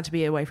really sad to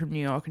be away from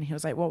New York, and he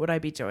was like, what would I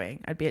be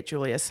doing? I'd be at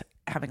Julius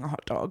having a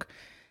hot dog.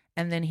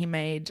 And then he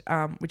made,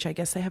 which I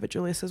guess they have at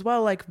Julius as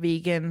well, like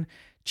vegan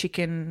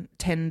chicken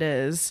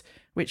tenders,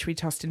 which we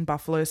tossed in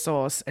buffalo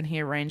sauce, and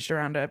he arranged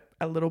around a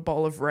little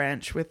bowl of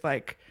ranch with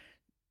like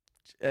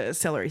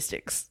celery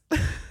sticks.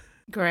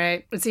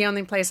 Great. It's the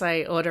only place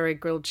I order a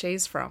grilled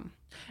cheese from.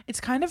 It's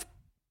kind of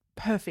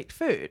perfect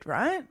food,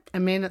 right? I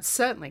mean, it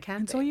certainly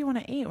can It's be. all you want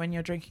to eat when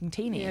you're drinking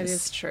teenies. Yeah, it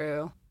is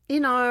true.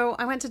 You know,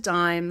 I went to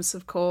Dimes,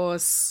 of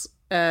course,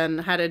 and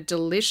had a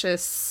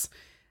delicious,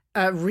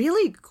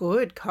 really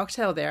good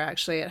cocktail there,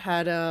 actually. It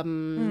had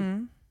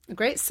a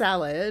great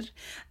salad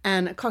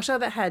and a cocktail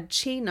that had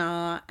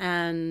China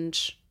and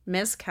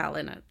mezcal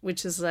in it,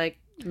 which is like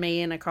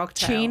me in a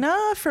cocktail. China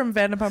from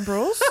Vanderpump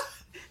Rules?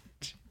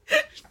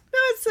 No,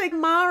 it's like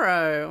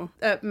marrow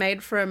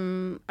made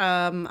from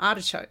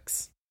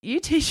artichokes. You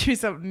teach me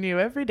something new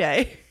every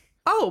day.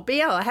 Oh,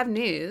 BL, I have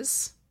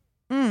news.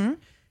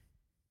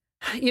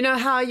 You know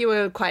how you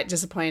were quite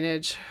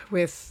disappointed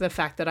with the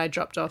fact that I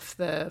dropped off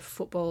the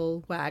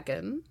football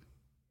wagon?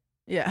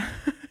 Yeah.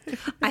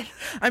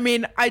 I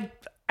mean, I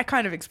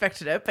kind of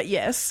expected it, but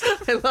yes.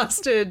 I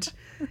lasted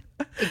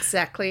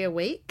exactly a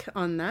week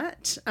on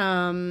that.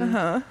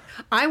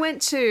 I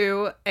went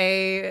to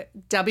a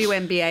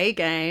WNBA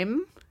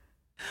game.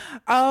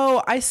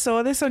 Oh, I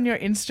saw this on your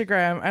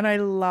Instagram and I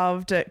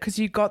loved it because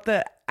you got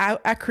the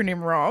acronym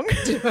wrong.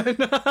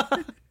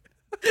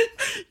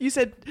 You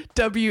said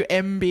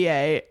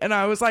WNBA and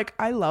I was like,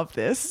 I love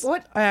this.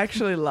 What? I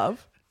actually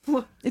love.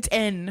 What? It's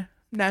N,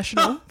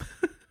 National.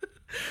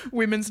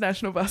 Women's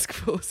National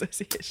Basketball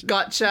Association.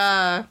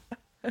 Gotcha.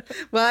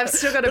 Well, I've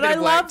still got a bit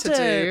of work to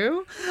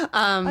do.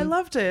 I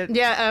loved it.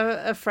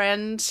 Yeah, a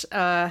friend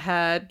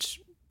had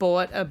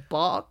bought a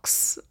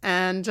box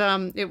and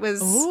it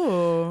was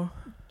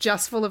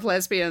just full of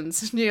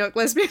lesbians, New York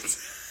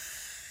lesbians.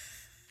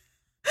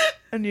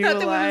 And you at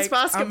were the like, women's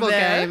basketball I'm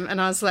there. game. And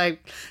I was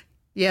like,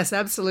 yes,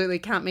 absolutely,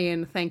 count me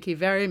in. Thank you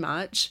very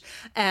much.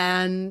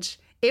 And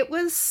it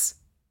was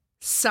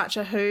such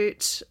a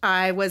hoot.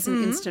 I was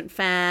an instant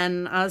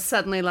fan. I was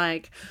suddenly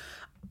like,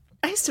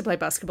 I used to play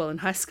basketball in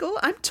high school.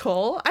 I'm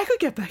tall. I could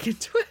get back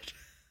into it.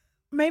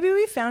 Maybe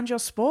we found your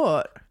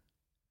sport.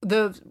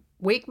 The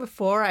week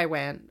before I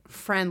went,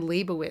 Fran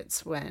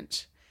Lebowitz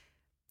went.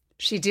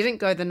 She didn't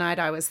go the night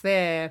I was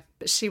there,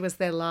 but she was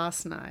there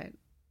last night.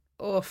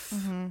 Oof.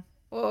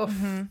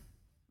 Oof.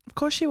 Of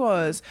course she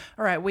was.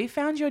 All right, we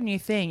found your new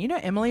thing. You know,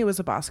 Emily was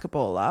a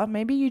basketballer.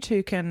 Maybe you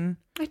two can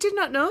I did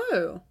not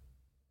know.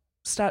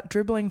 start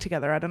dribbling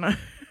together. I don't know.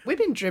 We've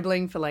been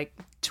dribbling for like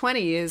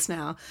 20 years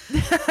now.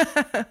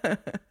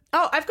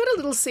 Oh, I've got a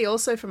little C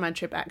also for my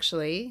trip,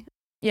 actually.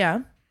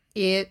 Yeah.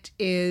 It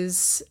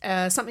is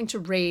something to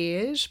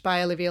read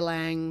by Olivia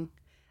Lang,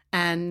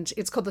 and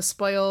it's called The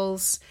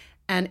Spoils,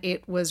 and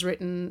it was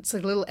written, it's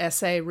like a little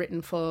essay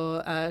written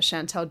for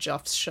Chantal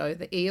Joffe's show,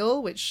 The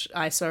Eel, which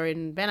I saw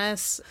in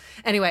Venice.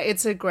 Anyway,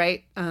 it's a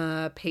great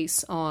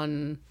piece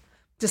on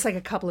just like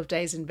a couple of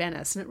days in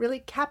Venice, and it really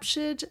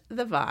captured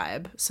the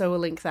vibe. So we'll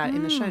link that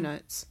in the show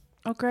notes.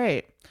 Oh,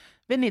 great.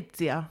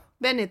 Venezia.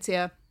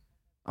 Venezia.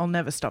 I'll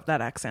never stop that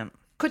accent.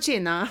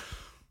 Cucina.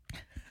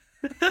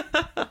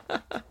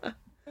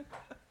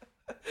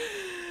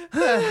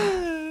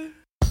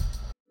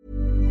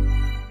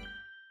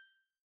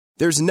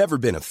 There's never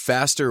been a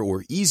faster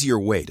or easier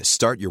way to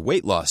start your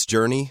weight loss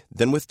journey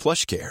than with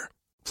PlushCare.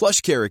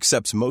 PlushCare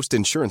accepts most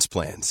insurance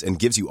plans and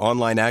gives you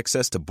online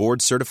access to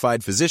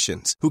board-certified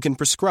physicians who can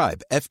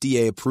prescribe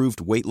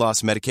FDA-approved weight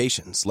loss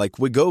medications like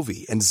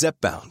Wegovy and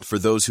Zepbound for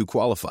those who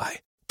qualify.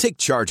 Take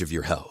charge of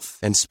your health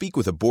and speak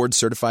with a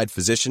board-certified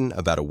physician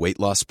about a weight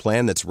loss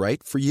plan that's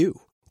right for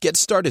you. Get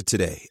started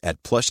today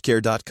at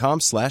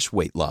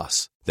plushcare.com/weight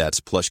loss.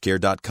 That's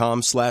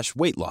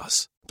plushcare.com/weight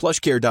loss.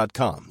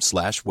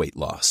 plushcare.com/weight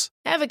loss.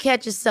 Ever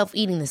catch yourself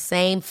eating the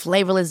same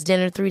flavorless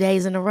dinner 3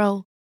 days in a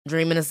row?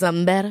 Dreaming of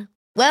something better?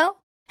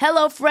 Well,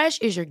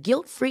 HelloFresh is your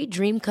guilt-free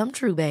dream come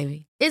true,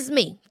 baby. It's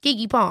me,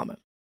 Keke Palmer.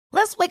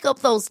 Let's wake up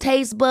those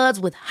taste buds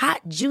with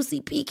hot,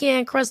 juicy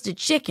pecan-crusted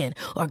chicken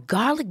or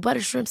garlic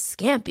butter shrimp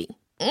scampi.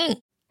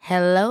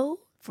 Hello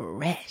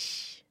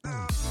Fresh.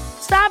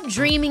 Stop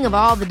dreaming of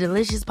all the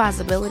delicious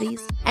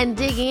possibilities and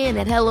dig in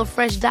at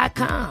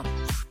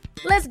HelloFresh.com.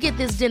 Let's get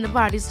this dinner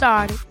party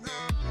started.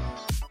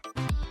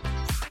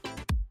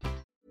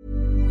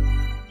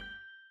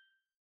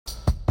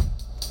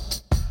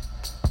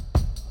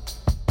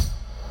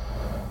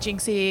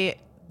 Jinxie,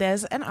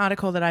 there's an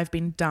article that I've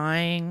been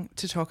dying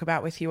to talk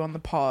about with you on the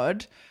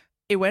pod.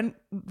 It went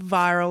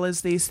viral,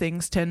 as these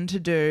things tend to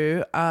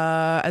do,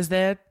 as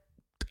they're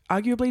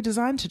arguably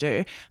designed to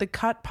do. The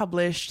Cut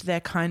published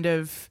their kind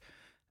of,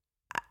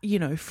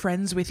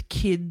 friends with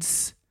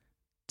kids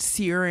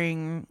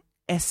searing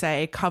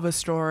essay cover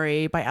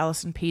story by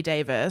Alison P.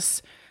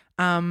 Davis.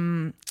 Tell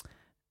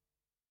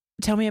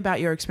me about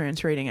your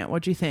experience reading it.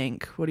 What do you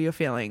think? What are your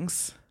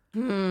feelings?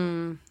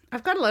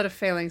 I've got a lot of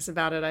feelings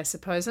about it, I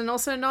suppose, and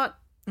also not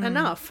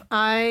enough.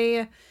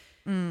 I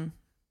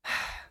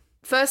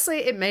Firstly,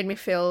 it made me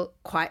feel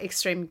quite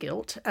extreme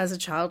guilt as a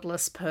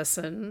childless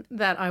person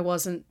that I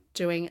wasn't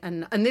doing,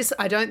 and this,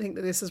 I don't think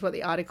that this is what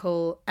the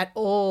article at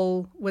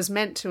all was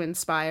meant to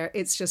inspire.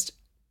 It's just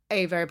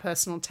a very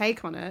personal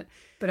take on it.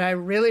 But I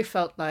really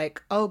felt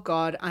like, oh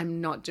God,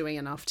 I'm not doing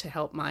enough to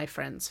help my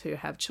friends who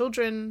have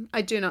children.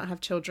 I do not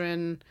have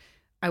children.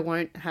 I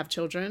won't have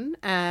children,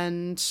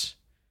 and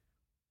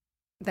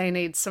they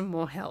need some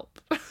more help.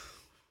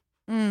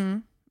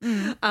 So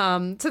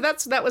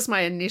that was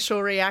my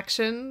initial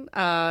reaction,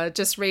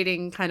 just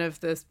reading kind of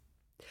the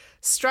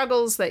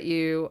struggles that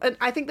and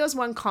I think there was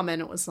one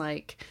comment, it was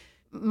like,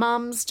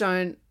 mums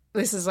don't,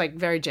 this is like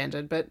very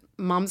gendered, but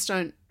mums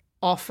don't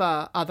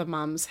offer other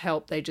mums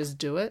help, they just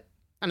do it.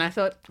 And I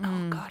thought,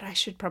 oh God, I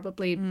should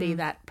probably be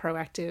that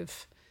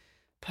proactive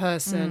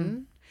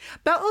person.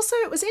 But also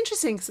it was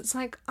interesting because it's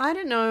like, I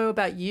don't know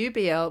about you,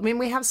 BL. I mean,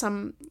 we have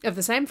some of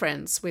the same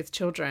friends with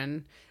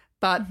children,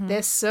 but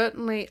there's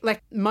certainly,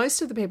 like,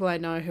 most of the people I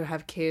know who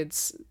have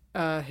kids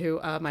who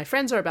are my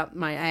friends or about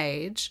my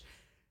age,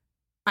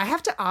 I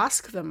have to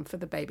ask them for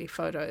the baby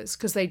photos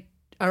because they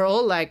are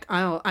all like,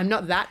 oh, I'm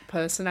not that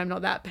person, I'm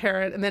not that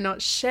parent, and they're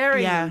not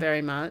sharing them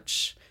very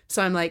much.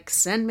 So I'm like,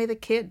 send me the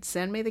kid,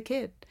 send me the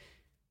kid.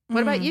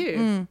 What about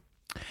you?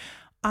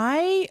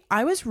 I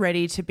was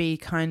ready to be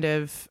kind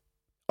of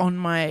on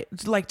my,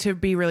 like, to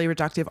be really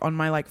reductive on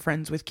my, like,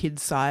 friends with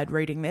kids side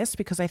reading this,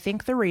 because I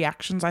think the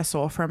reactions I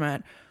saw from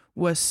it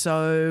were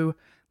so,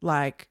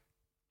 like,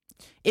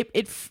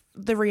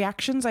 the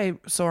reactions I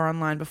saw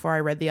online before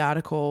I read the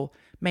article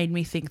made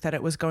me think that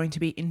it was going to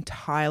be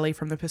entirely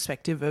from the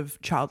perspective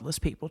of childless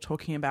people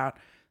talking about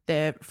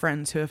their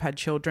friends who have had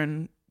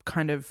children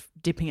kind of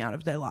dipping out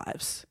of their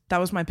lives. That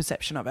was my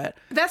perception of it.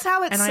 That's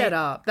how it's set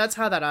up. That's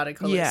how that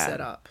article is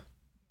set up.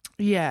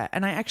 Yeah,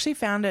 and I actually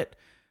found it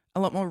a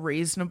lot more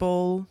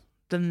reasonable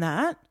than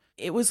that.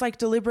 It was like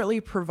deliberately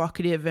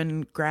provocative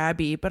and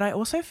grabby, but I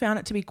also found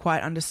it to be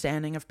quite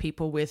understanding of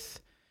people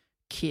with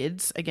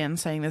kids. Again,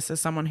 saying this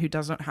as someone who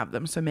doesn't have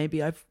them, so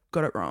maybe I've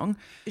got it wrong.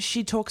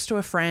 She talks to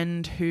a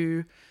friend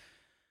who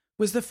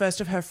was the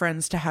first of her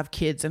friends to have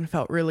kids and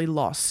felt really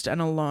lost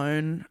and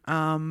alone,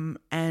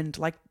 and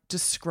like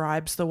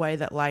describes the way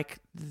that like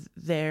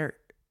their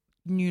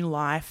new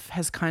life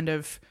has kind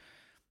of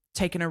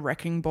taken a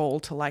wrecking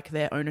ball to like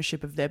their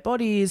ownership of their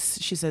bodies.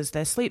 She says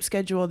their sleep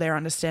schedule, their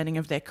understanding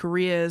of their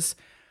careers.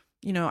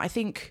 You know, I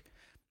think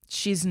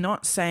she's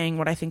not saying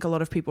what I think a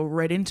lot of people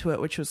read into it,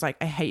 which was like,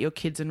 I hate your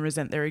kids and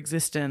resent their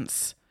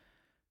existence.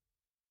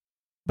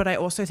 But I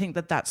also think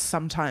that that's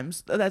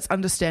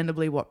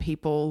understandably what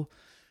people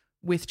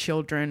with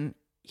children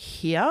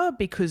hear,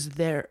 because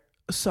they're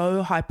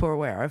so hyper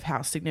aware of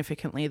how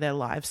significantly their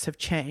lives have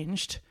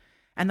changed.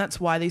 And that's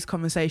why these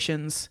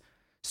conversations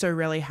so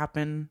rarely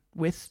happen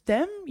with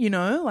them, you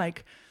know?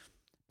 Like,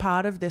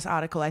 part of this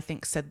article, I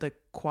think, said the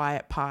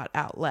quiet part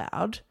out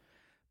loud,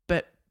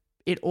 but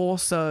it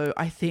also,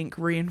 I think,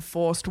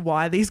 reinforced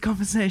why these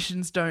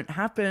conversations don't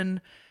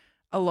happen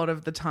a lot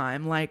of the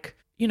time. Like,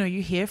 you know,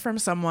 you hear from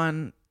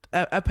someone,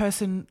 a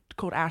person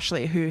called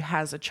Ashley who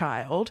has a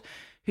child,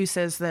 who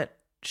says that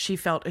she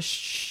felt,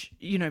 she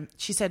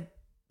said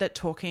that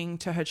talking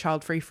to her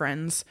child-free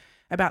friends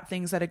about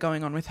things that are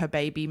going on with her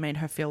baby made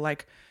her feel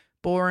like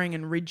boring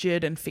and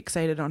rigid and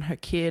fixated on her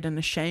kid and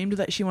ashamed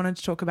that she wanted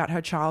to talk about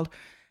her child.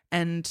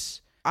 And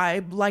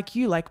I, like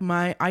you, like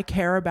I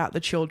care about the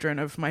children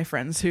of my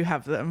friends who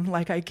have them.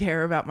 Like, I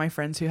care about my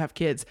friends who have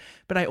kids,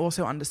 but I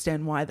also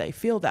understand why they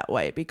feel that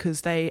way,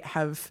 because they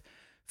have,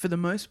 for the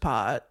most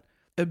part,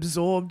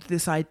 absorbed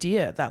this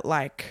idea that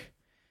like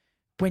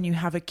when you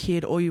have a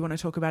kid, all you want to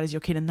talk about is your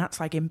kid, and that's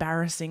like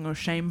embarrassing or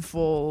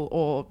shameful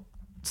or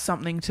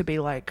something to be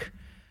like,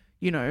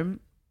 you know,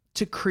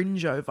 to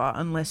cringe over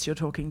unless you're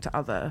talking to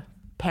other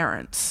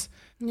parents.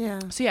 Yeah.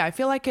 So yeah, I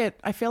feel like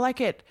it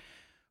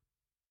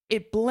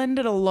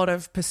blended a lot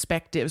of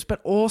perspectives,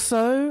 but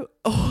also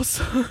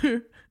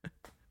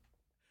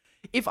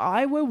if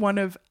I were one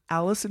of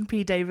Alison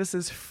P.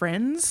 Davis's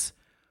friends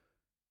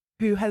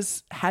who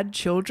has had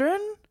children,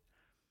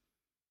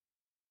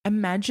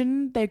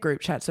 imagine their group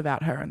chats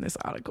about her in this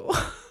article.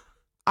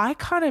 I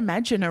can't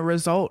imagine a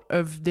result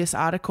of this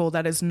article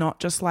that is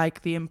not just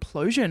like the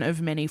implosion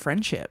of many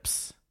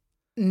friendships.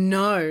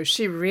 No,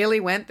 she really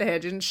went there,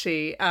 didn't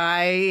she?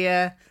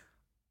 The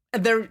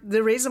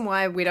reason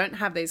why we don't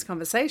have these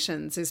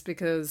conversations is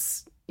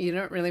because you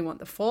don't really want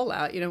the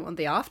fallout. You don't want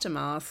the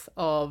aftermath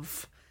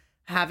of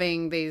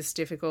having these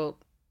difficult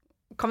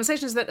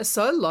conversations that are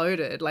so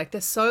loaded. Like,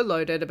 they're so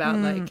loaded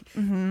about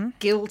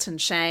guilt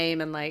and shame,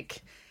 and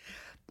like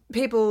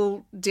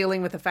people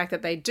dealing with the fact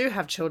that they do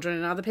have children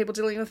and other people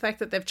dealing with the fact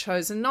that they've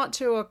chosen not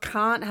to or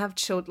can't have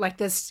children. Like,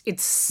 it's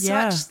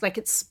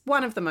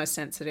one of the most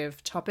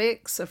sensitive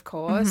topics, of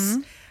course.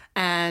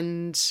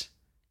 And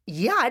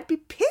yeah, I'd be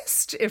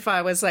pissed if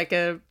I was like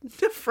a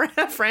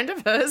friend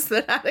of hers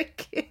that had a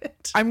kid.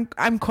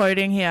 I'm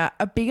quoting here.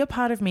 A bigger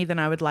part of me than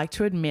I would like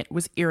to admit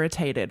was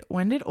irritated.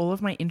 When did all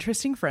of my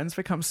interesting friends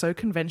become so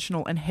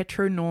conventional and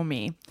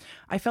heteronormy?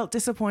 I felt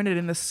disappointed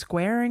in the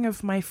squaring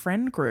of my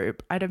friend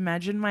group. I'd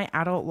imagined my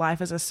adult life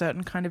as a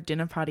certain kind of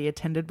dinner party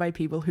attended by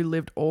people who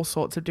lived all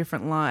sorts of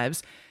different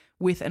lives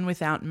with and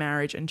without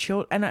marriage and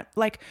children. And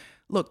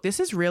look, this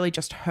is really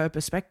just her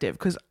perspective,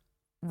 because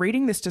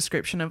reading this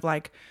description of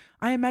like,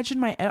 I imagine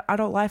my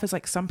adult life as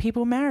like some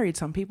people married,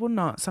 some people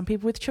not, some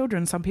people with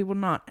children, some people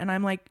not. And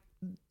I'm like,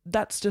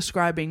 that's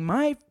describing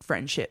my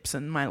friendships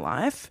and my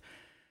life.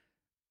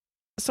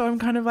 So I'm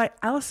kind of like,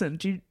 Alison,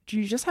 do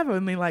you just have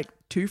only like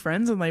 2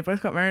 friends and they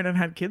both got married and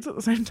had kids at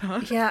the same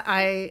time? Yeah,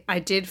 I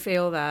did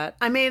feel that.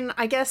 I mean,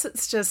 I guess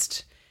it's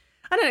just,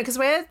 I don't know, because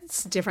we're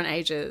different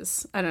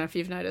ages. I don't know if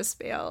you've noticed,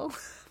 BL.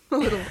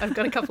 I've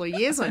got a couple of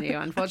years on you,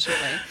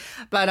 unfortunately.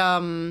 But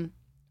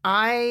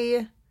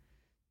I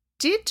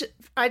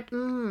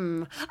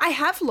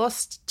have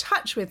lost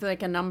touch with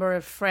like a number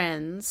of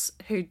friends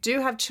who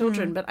do have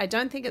children, but I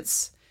don't think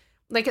it's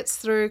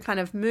through kind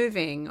of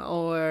moving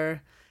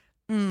or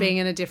being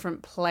in a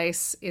different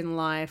place in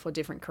life or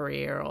different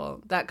career or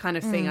that kind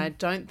of thing. I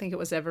don't think it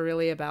was ever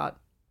really about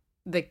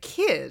the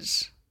kid.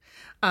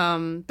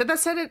 But that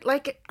said, it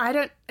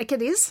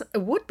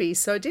would be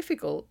so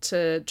difficult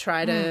to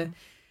try to,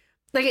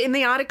 like in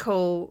the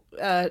article,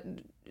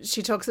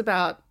 she talks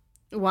about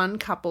one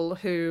couple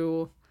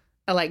who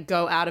like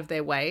go out of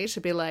their way to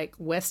be like,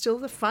 we're still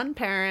the fun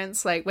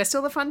parents, like we're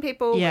still the fun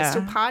people, we're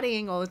still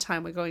partying all the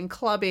time, we're going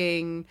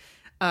clubbing.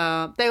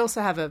 They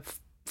also have a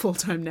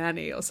full-time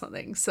nanny or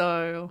something.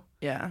 So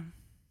I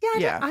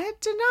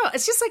don't know.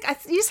 It's just like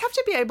you just have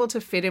to be able to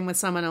fit in with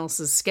someone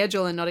else's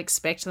schedule and not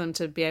expect them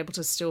to be able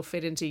to still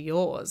fit into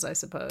yours, I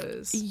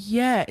suppose.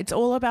 Yeah, it's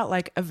all about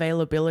like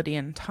availability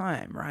and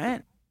time,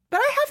 right? But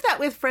I have that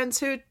with friends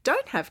who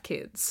don't have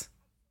kids.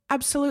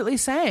 Absolutely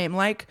same.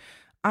 Like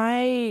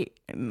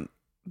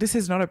this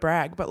is not a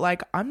brag, but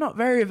like I'm not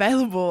very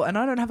available and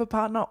I don't have a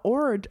partner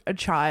or a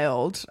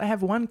child. I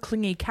have one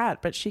clingy cat,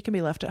 but she can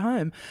be left at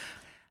home.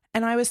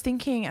 And I was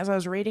thinking as I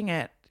was reading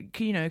it,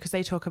 you know, because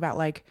they talk about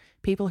like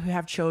people who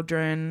have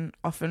children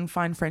often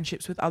find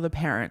friendships with other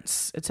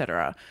parents,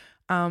 etc.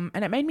 And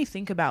it made me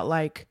think about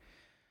like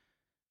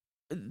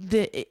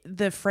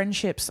the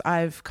friendships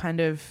I've kind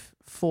of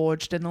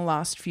forged in the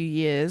last few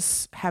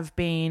years have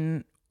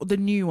been the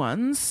new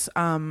ones.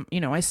 You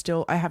know,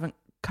 I haven't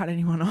cut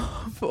anyone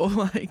off or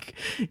like,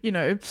 you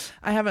know,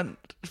 I haven't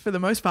for the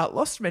most part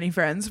lost many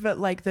friends, but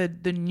like the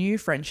new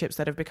friendships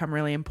that have become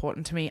really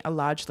important to me are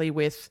largely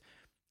with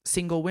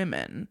single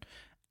women.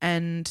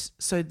 And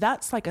so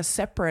that's like a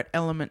separate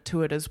element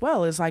to it as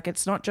well, is like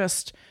it's not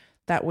just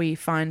that we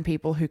find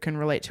people who can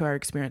relate to our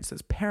experience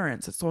as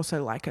parents, it's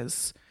also like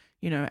as,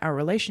 you know, our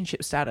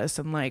relationship status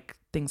and like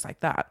things like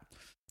that.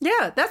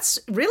 Yeah, that's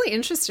really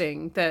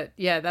interesting that,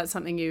 that's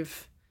something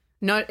you've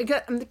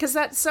because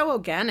that's so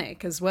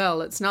organic as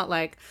well. It's not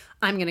like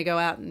I'm going to go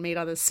out and meet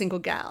other single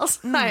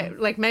gals.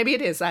 Like maybe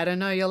it is. I don't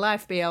know your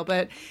life, BL,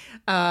 but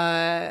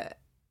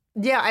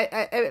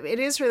it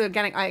is really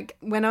organic.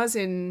 When I was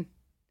in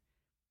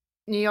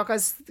New York, I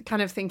was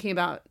kind of thinking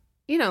about,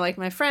 you know, like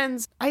my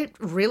friends. I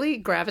really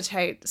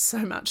gravitate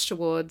so much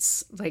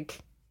towards like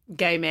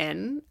gay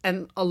men,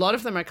 and a lot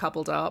of them are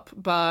coupled up,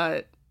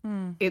 but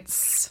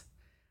it's.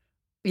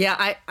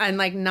 Yeah, and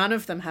like none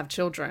of them have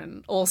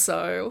children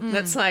also.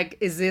 That's like,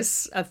 is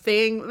this a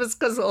thing? It's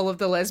because all of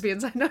the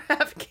lesbians I know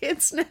have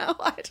kids now.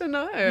 I don't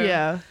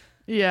know.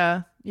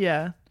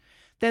 Yeah.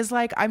 There's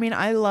like, I mean,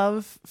 I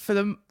love for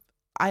them.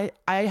 I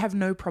have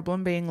no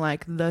problem being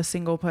like the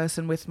single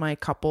person with my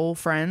couple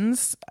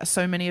friends.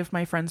 So many of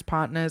my friends'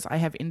 partners I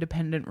have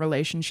independent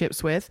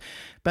relationships with,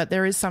 but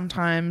there is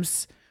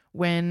sometimes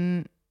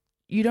when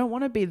you don't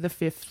want to be the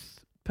fifth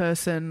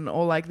person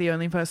or like the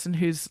only person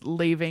who's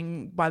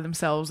leaving by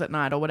themselves at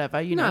night or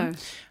whatever, you know.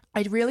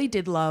 I really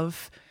did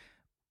love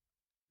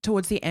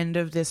towards the end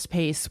of this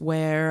piece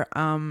where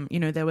you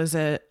know, there was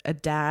a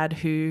dad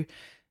who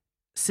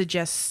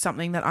suggests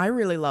something that I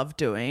really love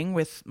doing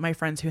with my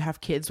friends who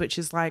have kids, which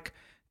is like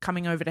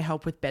coming over to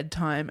help with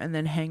bedtime and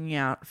then hanging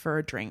out for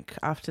a drink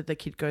after the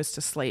kid goes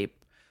to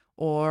sleep.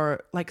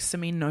 Or like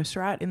Samin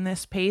Nosrat in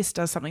this piece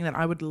does something that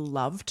I would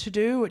love to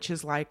do, which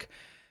is like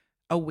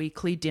a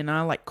weekly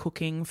dinner, like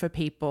cooking for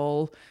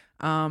people,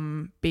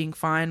 being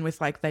fine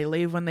with like they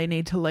leave when they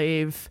need to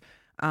leave.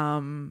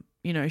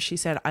 You know, she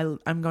said,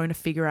 I'm going to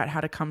figure out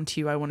how to come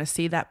to you. I want to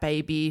see that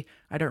baby.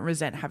 I don't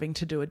resent having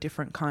to do a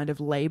different kind of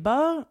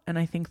labor. And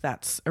I think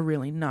that's a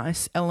really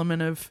nice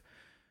element of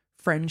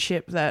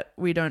friendship that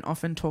we don't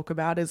often talk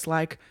about, is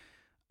like,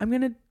 I'm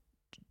going to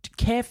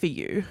care for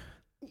you.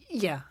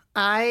 Yeah.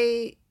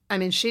 I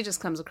mean, she just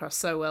comes across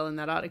so well in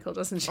that article,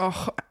 doesn't she?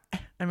 Oh,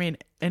 I mean,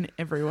 in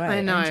every way.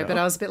 I know, Angel. but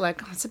I was a bit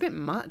like, it's a bit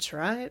much,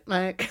 right?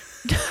 Like,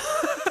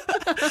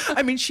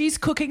 I mean, she's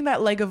cooking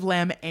that leg of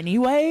lamb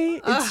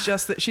anyway. It's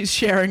just that she's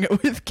sharing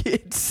it with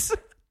kids.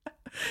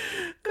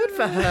 Good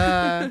for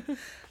her.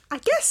 I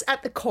guess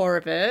at the core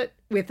of it,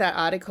 with that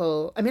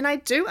article, I mean, I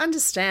do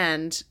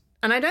understand,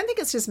 and I don't think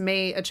it's just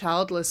me, a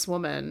childless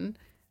woman.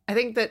 I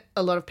think that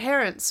a lot of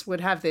parents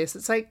would have this.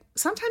 It's like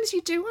sometimes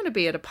you do want to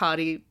be at a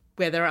party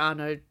where there are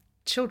no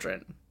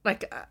children.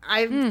 Like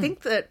I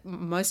think that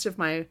most of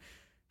my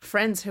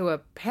friends who are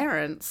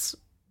parents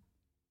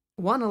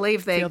want to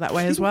leave their feel that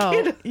way as well.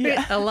 kid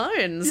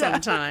alone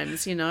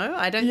sometimes, you know?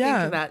 I don't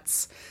think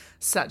that's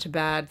such a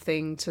bad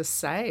thing to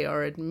say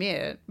or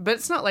admit. But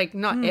it's not like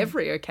not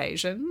every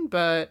occasion,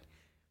 but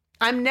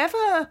I've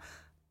never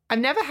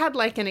had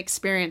like an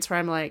experience where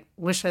I'm like,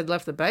 wish I'd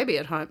left the baby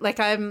at home. Like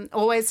I'm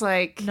always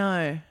like,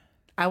 No.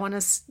 I want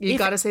to, you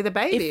got to see the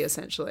baby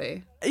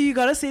essentially. You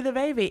got to see the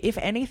baby. If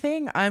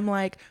anything, I'm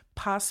like,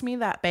 pass me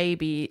that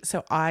baby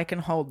so I can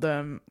hold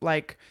them.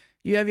 Like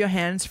you have your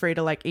hands free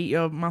to like eat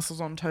your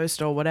mussels on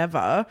toast or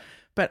whatever,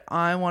 but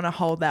I want to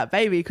hold that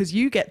baby because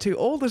you get to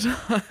all the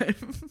time.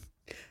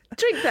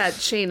 Drink that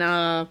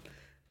Sheena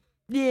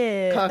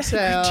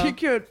cocktail.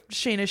 Drink your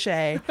Sheena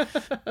Shea.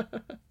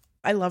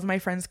 I love my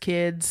friends'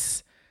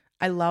 kids.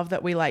 I love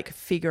that we like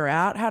figure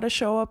out how to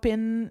show up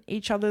in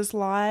each other's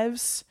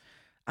lives.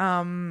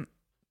 I'm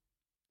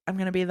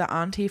going to be the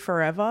auntie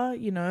forever,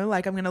 you know,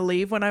 like I'm going to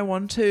leave when I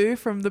want to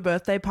from the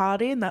birthday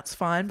party and that's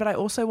fine. But I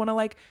also want to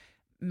like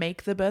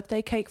make the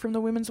birthday cake from the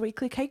Women's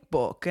Weekly cake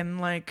book.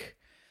 And like,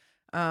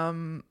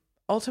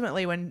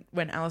 ultimately when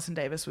Alison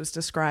Davis was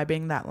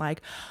describing that,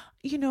 like,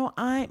 you know,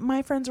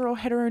 my friends are all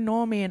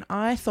heteronormy and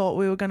I thought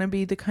we were going to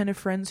be the kind of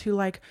friends who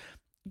like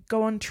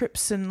go on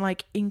trips and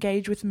like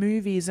engage with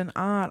movies and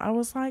art. I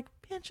was like,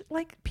 bitch,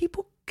 like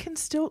people can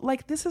still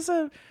like, this is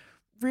a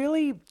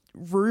really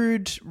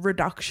rude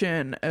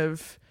reduction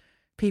of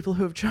people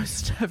who have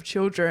chosen to have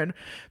children.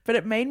 But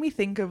it made me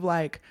think of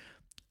like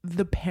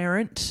the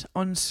parent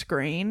on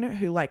screen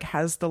who like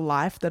has the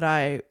life that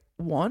I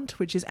want,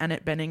 which is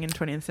Annette Bening in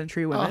 20th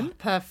Century Women. Oh,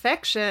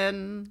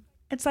 perfection.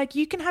 It's like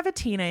you can have a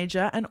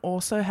teenager and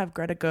also have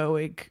Greta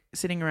Gerwig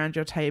sitting around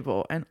your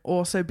table and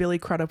also Billy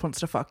Crudup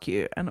wants to fuck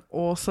you and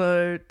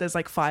also there's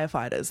like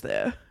firefighters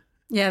there.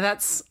 Yeah,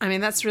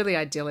 that's really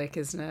idyllic,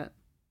 isn't it?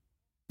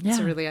 It's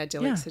a really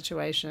idyllic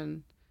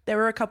situation. There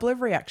were a couple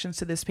of reactions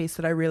to this piece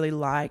that I really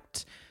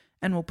liked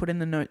and we'll put in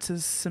the notes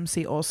as some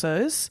see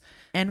alsos.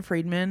 Anne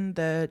Friedman,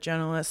 the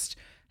journalist,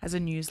 has a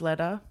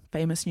newsletter,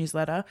 famous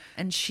newsletter,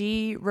 and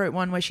she wrote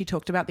one where she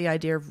talked about the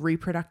idea of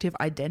reproductive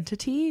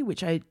identity,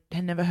 which I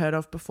had never heard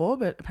of before,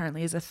 but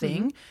apparently is a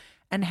thing,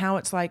 and how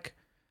it's like,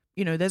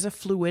 you know, there's a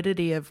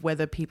fluidity of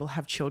whether people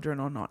have children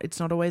or not. It's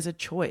not always a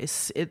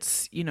choice.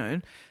 It's, you know,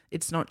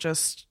 it's not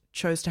just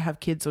chose to have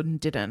kids or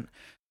didn't.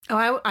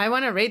 Oh, I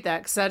want to read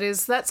that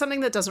because that's something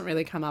that doesn't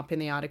really come up in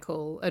the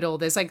article at all.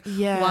 There's like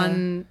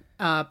one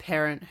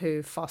parent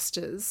who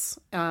fosters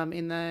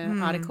in the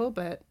article,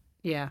 but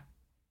yeah.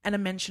 And a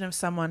mention of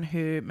someone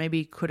who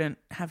maybe couldn't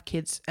have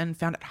kids and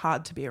found it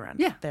hard to be around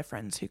their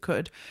friends who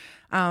could.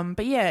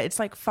 But yeah, it's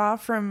like far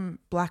from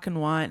black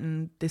and white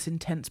and this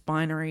intense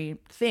binary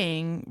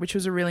thing, which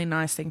was a really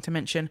nice thing to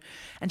mention.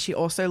 And she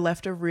also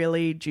left a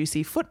really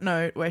juicy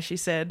footnote where she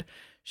said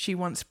she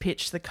once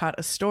pitched the Cut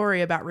a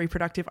story about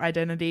reproductive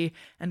identity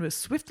and was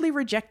swiftly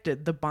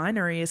rejected. The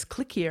binary is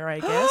clickier,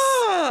 I guess.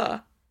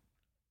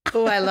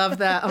 Oh, I love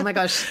that. Oh my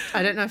gosh.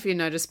 I don't know if you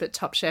noticed, but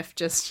Top Chef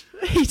just...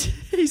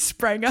 He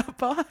sprang up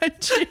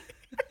behind you.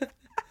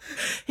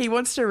 He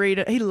wants to read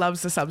it. He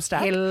loves the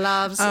Substack. He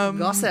loves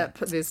gossip,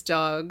 this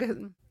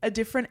dog. A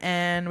different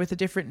Anne with a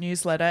different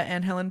newsletter,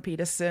 Anne Helen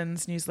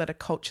Peterson's newsletter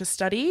Culture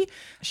Study.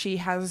 She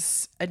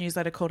has a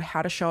newsletter called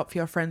How to Show Up for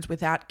Your Friends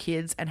Without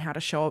Kids and How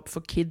to Show Up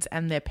for Kids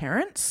and Their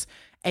Parents,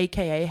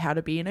 aka How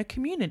to Be in a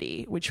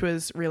Community, which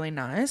was really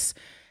nice.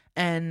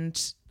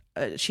 And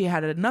she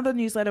had another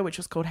newsletter which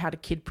was called How to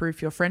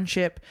Kid-Proof Your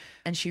Friendship,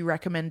 and she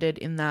recommended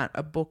in that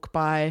a book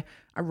by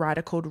a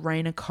writer called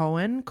Raina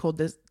Cohen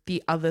called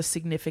The Other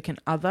Significant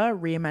Other,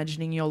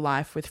 Reimagining Your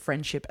Life with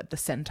Friendship at the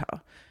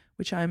Center,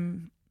 which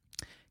I'm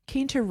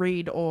keen to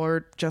read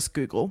or just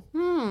Google.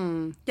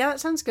 Yeah, that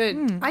sounds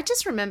good. I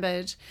just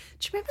remembered,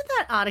 do you remember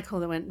that article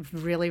that went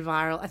really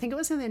viral? I think it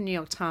was in the New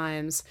York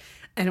Times,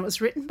 and it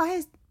was written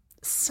by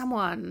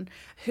someone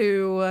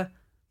who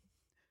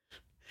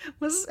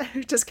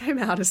just came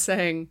out as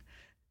saying,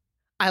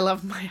 I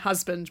love my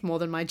husband more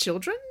than my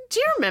children. Do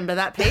you remember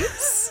that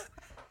piece?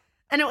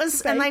 And it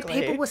was, and like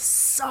people were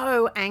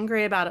so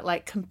angry about it,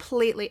 like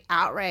completely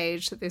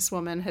outraged that this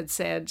woman had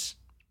said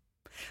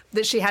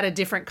that she had a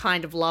different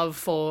kind of love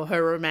for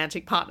her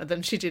romantic partner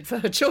than she did for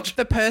her children.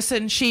 The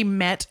person she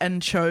met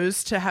and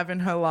chose to have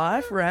in her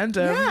life,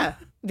 random. Yeah.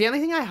 The only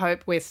thing I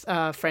hope with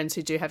friends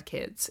who do have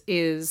kids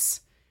is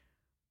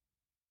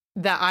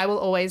that I will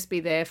always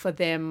be there for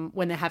them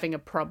when they're having a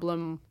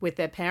problem with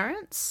their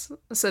parents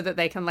so that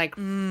they can like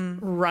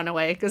run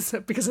away because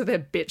of their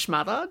bitch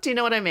mother. Do you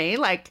know what I mean?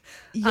 Like,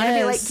 yes. I'd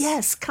be like,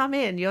 yes, come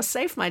in. You're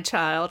safe, my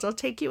child. I'll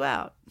take you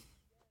out.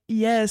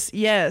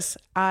 Yes.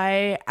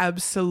 I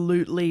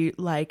absolutely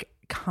like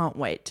can't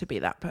wait to be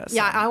that person.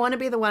 Yeah, I want to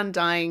be the one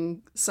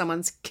dyeing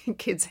someone's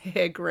kid's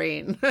hair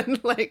green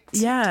and like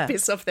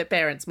piss off their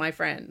parents, my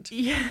friend.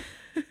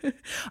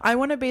 I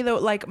want to be the,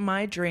 like,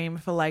 my dream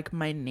for, like,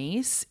 my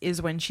niece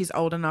is when she's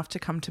old enough to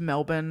come to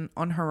Melbourne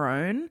on her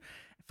own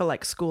for,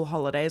 like, school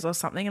holidays or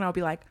something. And I'll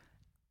be like,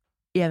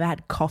 yeah, they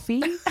had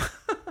coffee.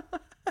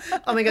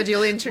 Oh my God,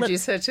 you'll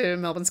introduce her to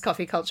Melbourne's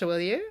coffee culture, will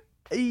you?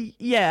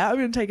 Yeah, I'm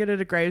going to take her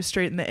to Grave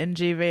Street in the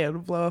NGV.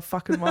 It'll blow her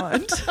fucking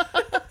mind.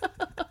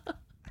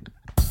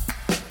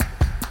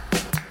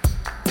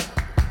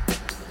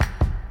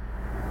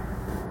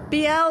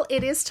 BL,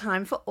 it is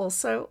time for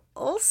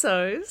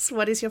alsos.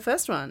 What is your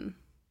first one?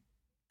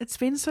 It's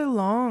been so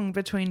long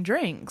between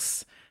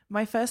drinks.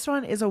 My first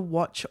one is a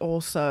watch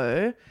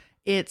also.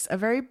 It's a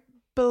very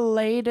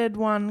belated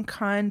one,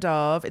 kind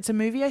of. It's a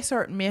movie I saw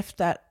at MIFF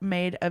that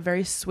made a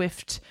very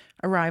swift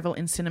arrival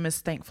in cinemas,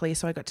 thankfully,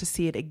 so I got to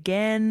see it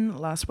again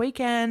last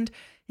weekend.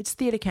 It's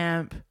Theatre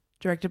Camp,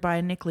 directed by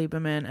Nick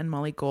Lieberman and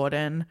Molly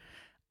Gordon.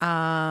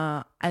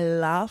 I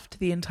laughed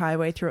the entire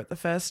way through it the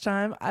first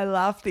time. I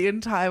laughed the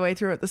entire way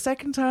through it the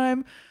second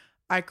time.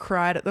 I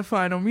cried at the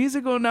final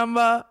musical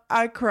number.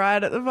 I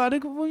cried at the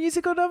final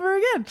musical number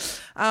again.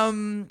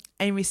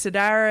 Amy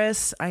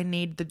Sedaris, I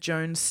need the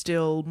Jones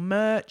Still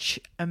merch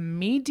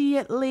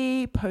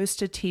immediately.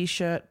 Poster,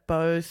 t-shirt,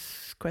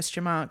 both, ?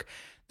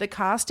 The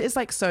cast is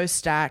like so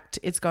stacked.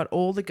 It's got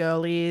all the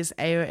girlies,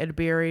 Ayo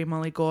Edebiri,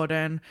 Molly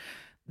Gordon,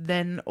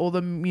 then all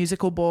the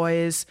musical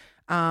boys.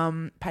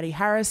 Patty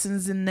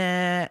Harrison's in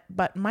there,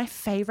 but my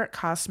favorite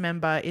cast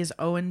member is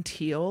Owen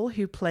Teale,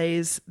 who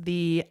plays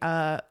the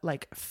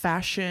like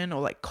fashion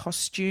or like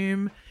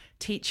costume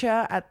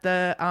teacher at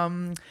the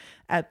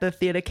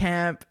theatre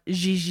camp,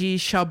 Gigi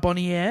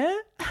Charbonnier.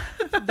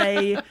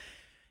 They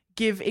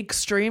give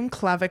extreme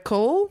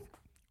clavicle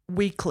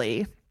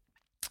weekly.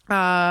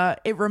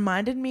 It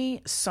reminded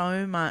me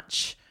so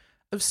much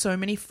of so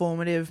many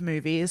formative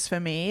movies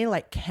for me,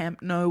 like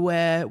Camp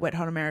Nowhere, Wet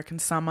Hot American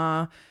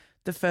Summer,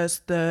 the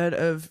first third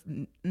of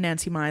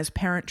Nancy Meyer's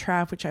Parent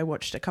Trap, which I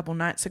watched a couple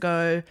nights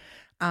ago.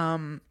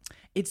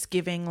 It's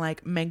giving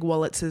like Meg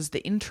Wollitz's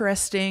The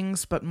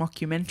Interestings, but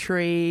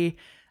mockumentary.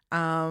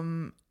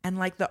 And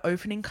like the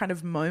opening kind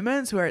of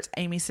moments where it's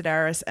Amy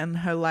Sedaris and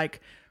her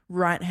like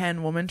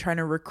right-hand woman trying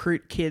to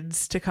recruit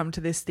kids to come to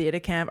this theatre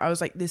camp. I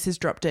was like, this is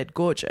drop dead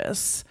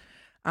gorgeous.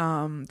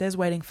 There's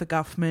Waiting for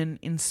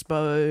Guffman,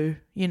 Inspo,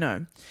 you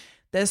know.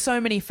 There's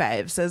so many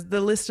faves.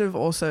 The list of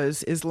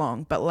alsos is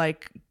long, but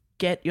like,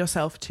 get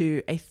yourself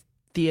to a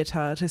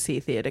theatre to see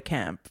Theatre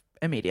Camp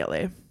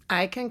immediately.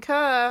 I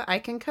concur.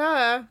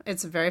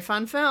 It's a very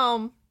fun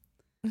film.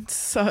 It's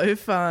so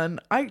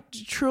fun. I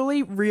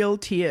truly real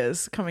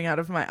tears coming out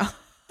of my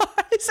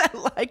eyes at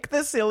like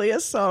the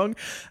silliest song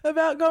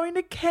about going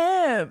to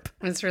camp.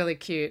 It's really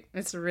cute.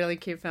 It's a really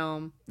cute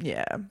film.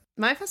 Yeah.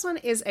 My first one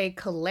is a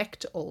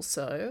collect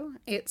also.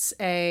 It's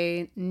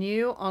a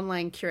new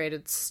online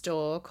curated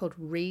store called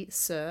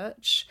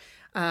Research.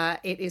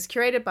 It is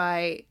curated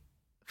by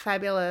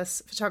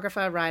fabulous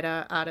photographer,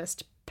 writer,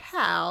 artist,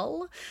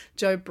 pal,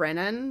 Joe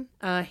Brennan.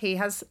 He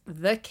has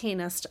the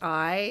keenest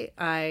eye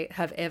I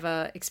have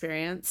ever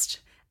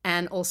experienced,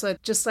 and also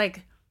just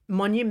like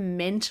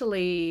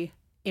monumentally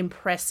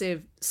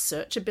impressive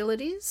search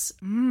abilities.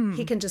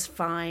 He can just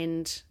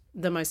find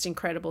the most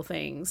incredible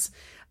things.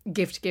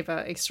 Gift giver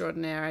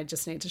extraordinaire. I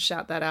just need to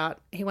shout that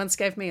out. He once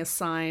gave me a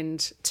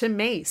signed to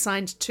me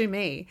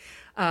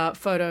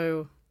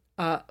photo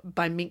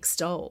by Mink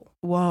Stoll.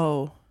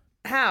 Whoa.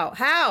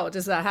 How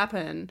does that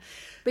happen?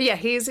 But yeah,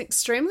 he's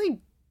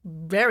extremely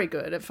very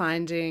good at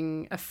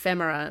finding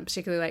ephemera,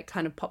 particularly like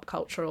kind of pop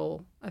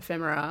cultural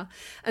ephemera.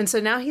 And so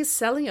now he's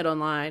selling it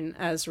online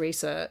as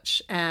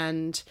Research,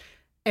 and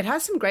it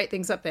has some great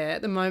things up there.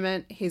 At the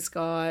moment, he's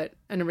got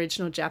an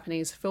original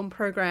Japanese film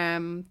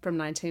program from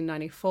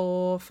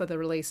 1994 for the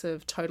release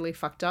of Totally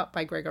Fucked Up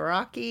by Gregor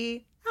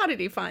Araki. How did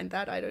he find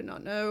that? I do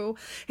not know.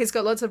 He's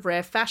got lots of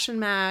rare fashion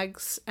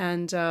mags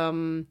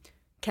and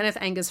Kenneth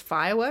Anger's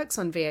Fireworks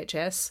on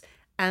VHS,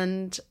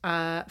 and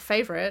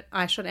favorite,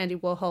 I Shot Andy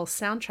Warhol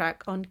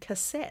soundtrack on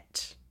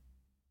cassette.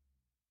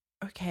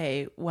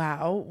 Okay,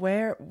 wow.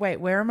 Where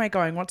am I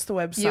going? What's the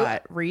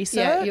website? Research?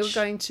 Yeah, you're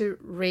going to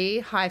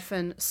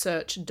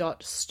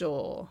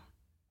re-search.store.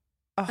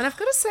 Oh, and I've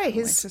got to say,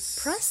 he's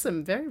priced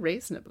them very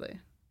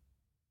reasonably.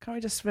 Can't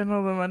we just spend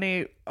all the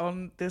money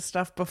on this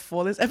stuff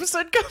before this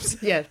episode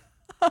comes? Yeah,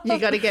 you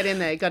got to get in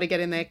there. Got to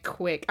get in there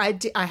quick. I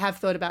have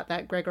thought about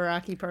that Gregor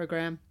Araki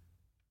program.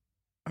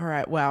 All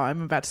right, wow,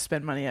 I'm about to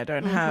spend money I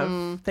don't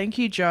have. Thank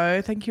you,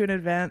 Joe. Thank you in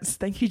advance.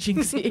 Thank you,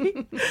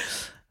 Jinxie.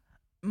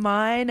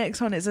 My next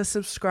one is a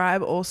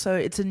subscribe also.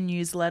 It's a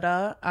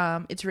newsletter.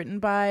 It's written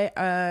by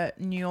a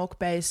New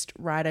York-based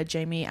writer,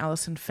 Jamie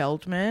Allison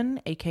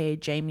Feldman, aka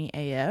Jamie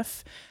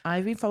AF.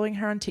 I've been following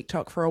her on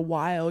TikTok for a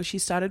while. She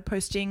started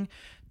posting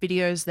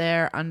videos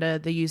there under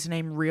the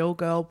username Real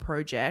Girl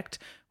Project,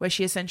 where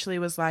she essentially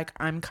was like,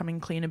 I'm coming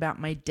clean about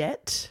my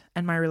debt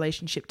and my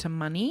relationship to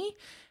money.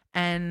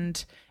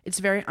 And it's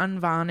very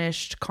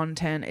unvarnished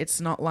content.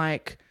 It's not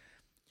like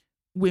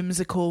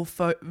whimsical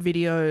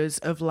videos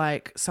of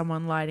like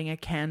someone lighting a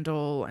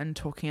candle and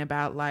talking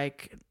about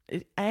like,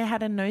 I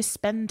had a no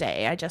spend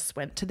day, I just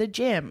went to the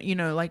gym, you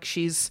know, like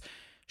she's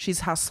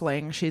She's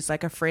hustling. She's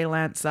like a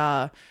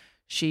freelancer.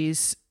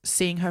 She's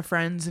seeing her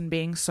friends and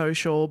being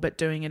social, but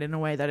doing it in a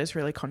way that is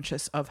really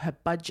conscious of her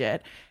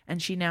budget.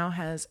 And she now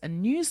has a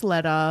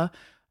newsletter,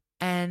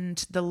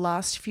 and the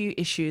last few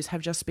issues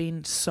have just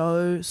been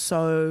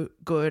so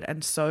good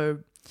and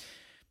so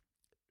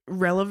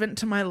relevant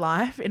to my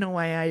life in a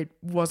way I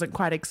wasn't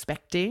quite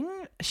expecting.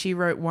 She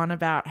wrote one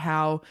about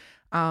how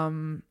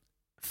FOMO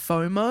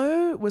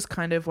was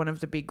kind of one of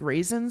the big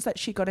reasons that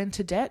she got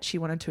into debt. She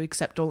wanted to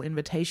accept all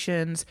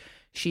invitations.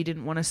 She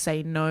didn't want to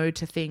say no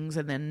to things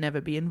and then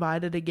never be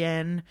invited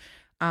again.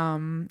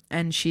 And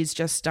she's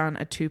just done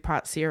a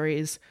 2-part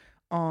series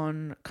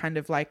on kind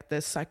of like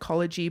the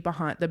psychology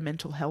behind the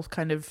mental health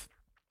kind of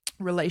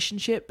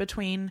relationship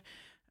between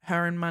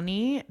her and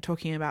money,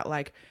 talking about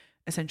like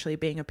essentially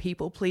being a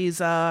people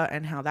pleaser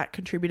and how that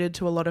contributed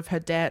to a lot of her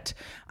debt.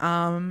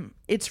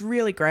 It's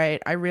really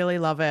great. I really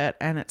love it.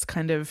 And it's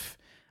kind of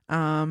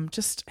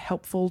just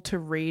helpful to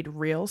read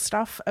real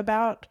stuff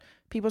about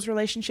people's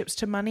relationships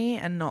to money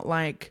and not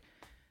like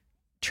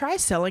try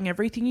selling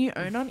everything you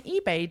own on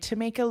eBay to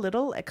make a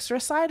little extra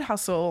side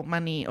hustle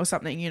money or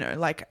something, you know,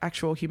 like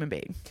actual human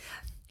being.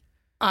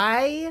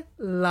 I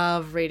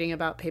love reading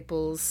about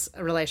people's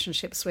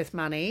relationships with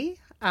money.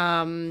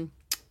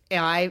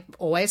 I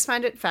always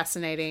find it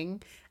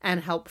fascinating and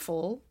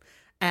helpful,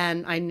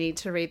 and I need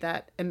to read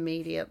that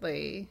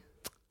immediately.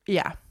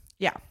 Yeah.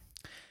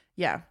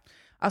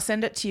 I'll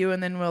send it to you,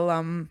 and then we'll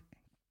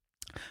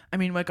I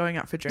mean, we're going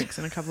out for drinks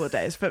in a couple of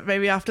days, but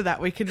maybe after that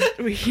we can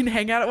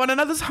hang out at one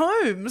another's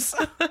homes.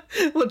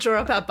 We'll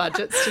draw up our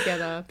budgets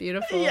together.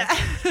 Beautiful. Yeah.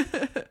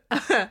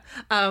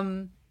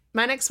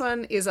 My next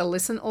one is a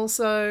listen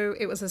also.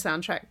 It was a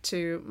soundtrack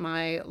to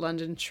my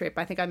London trip.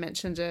 I think I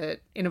mentioned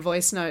it in a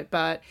voice note,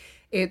 but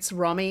it's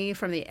Romy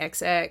from the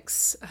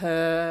XX,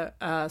 her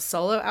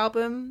solo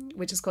album,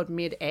 which is called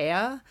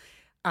Mid-Air.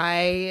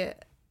 I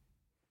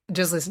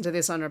just listen to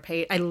this on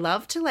repeat. I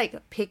love to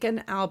like pick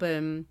an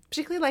album,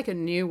 particularly like a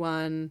new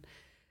one,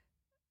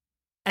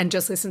 and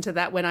just listen to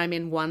that when I'm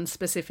in one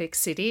specific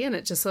city, and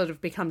it just sort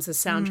of becomes a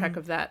soundtrack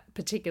of that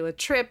particular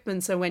trip.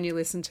 And so when you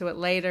listen to it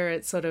later,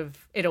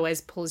 it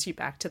always pulls you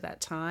back to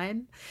that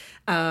time.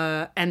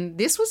 And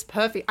this was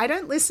perfect. I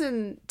don't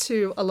listen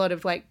to a lot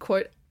of like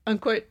quote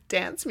unquote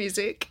dance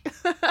music,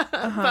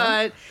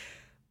 but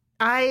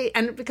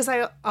because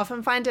I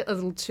often find it a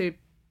little too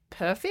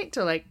perfect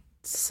or like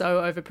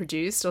so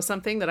overproduced or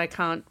something that I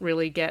can't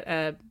really get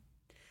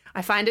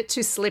I find it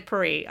too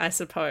slippery, I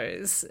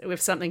suppose, with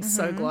something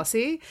so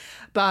glossy.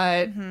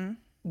 But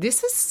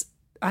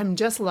I'm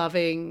just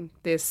loving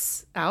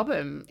this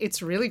album.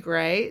 It's really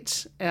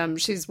great.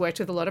 She's worked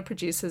with a lot of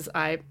producers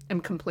I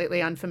am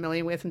completely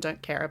unfamiliar with and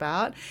don't care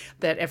about,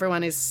 that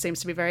everyone seems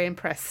to be very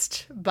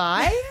impressed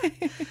by.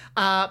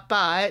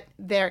 But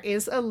there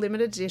is a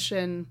limited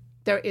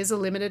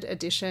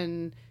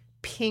edition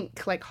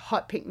pink, like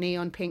hot pink,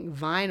 neon pink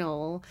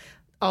vinyl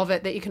of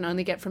it that you can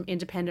only get from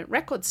independent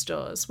record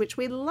stores, which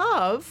we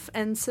love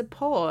and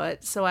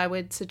support. So I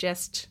would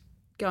suggest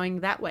going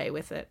that way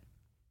with it.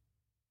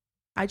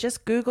 I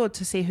just Googled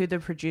to see who the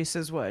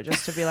producers were,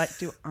 just to be like,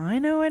 do I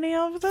know any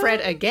of them? Fred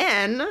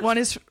again. One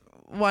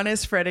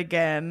is Fred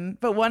again,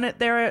 but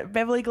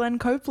Beverly Glenn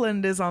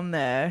Copeland is on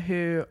there,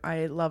 who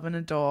I love and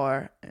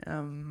adore.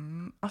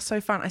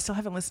 So fun. I still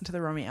haven't listened to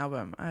the Romy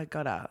album. I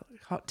got a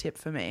hot tip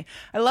for me.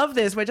 I love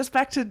this. We're just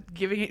back to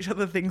giving each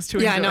other things to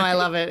enjoy. Yeah, I know. I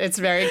love it. It's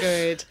very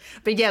good.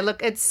 But yeah,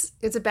 look, it's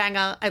a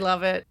banger. I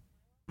love it.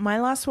 My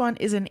last one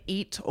is an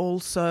eat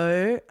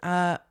also.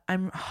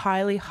 I'm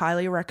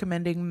highly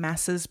recommending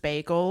Massa's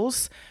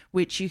Bagels,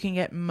 which you can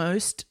get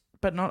most,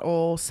 but not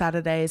all,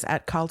 Saturdays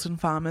at Carlton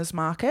Farmers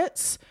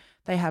Markets.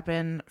 They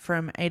happen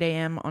from 8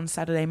 a.m. on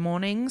Saturday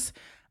mornings.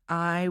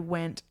 I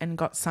went and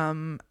got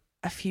some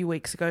a few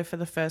weeks ago for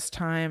the first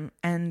time,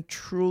 and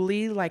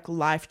truly like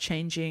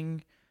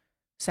life-changing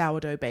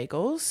sourdough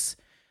bagels.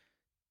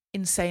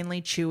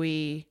 Insanely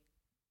chewy,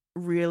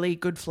 really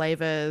good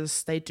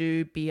flavors. They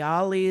do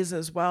bialys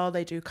as well.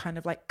 They do kind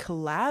of like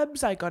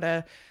collabs. I got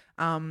a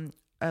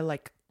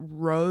like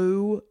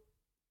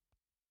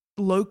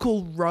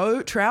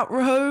local trout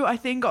roe, I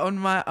think, on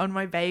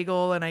my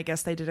bagel, and I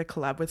guess they did a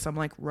collab with some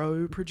like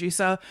roe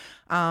producer.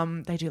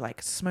 They do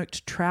like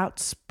smoked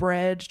trout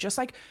spread, just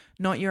like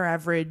not your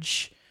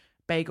average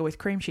bagel with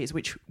cream cheese,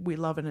 which we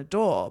love and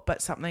adore,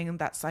 but something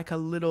that's like a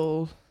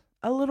little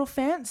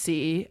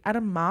fancy at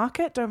a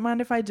market. Don't mind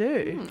if I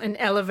do. An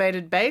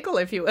elevated bagel,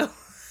 if you will.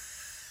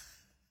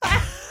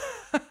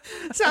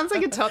 Sounds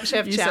like a Top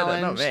Chef you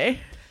challenge. Said it, not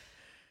me.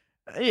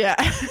 Yeah,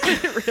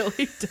 it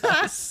really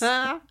does.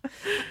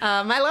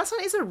 My last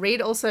one is a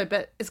read also,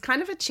 but it's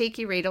kind of a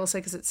cheeky read also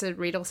because it's a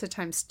read also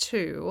times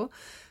 2.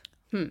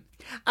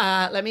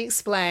 Let me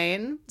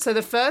explain. So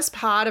the first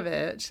part of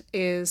it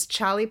is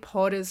Charlie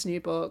Porter's new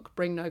book,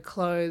 Bring No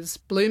Clothes,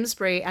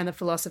 Bloomsbury and the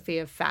Philosophy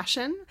of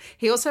Fashion.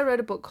 He also wrote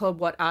a book called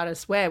What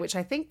Artists Wear, which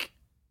I think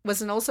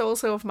was an also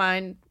of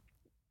mine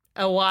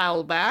a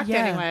while back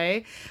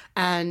anyway.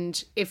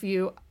 And if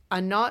you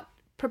are not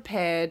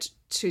prepared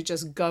to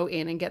just go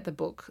in and get the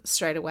book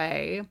straight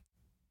away,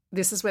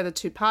 this is where the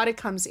two-parter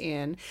comes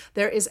in.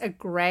 There is a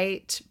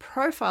great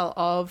profile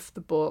of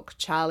the book,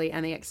 Charlie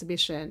and the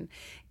Exhibition,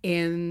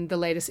 in the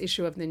latest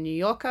issue of The New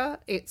Yorker.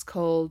 It's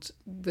called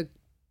The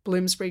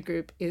Bloomsbury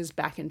Group is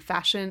Back in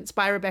Fashion. It's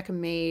by Rebecca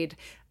Mead,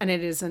 and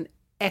it is an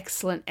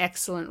excellent,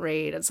 excellent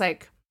read. It's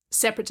like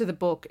separate to the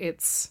book.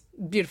 It's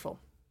beautiful.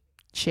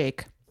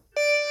 Chic.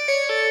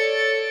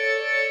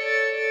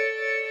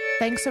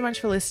 Thanks so much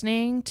for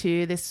listening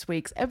to this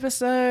week's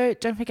episode.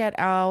 Don't forget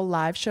our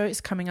live show is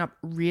coming up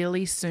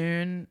really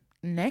soon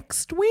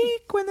next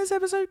week when this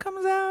episode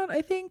comes out,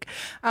 I think.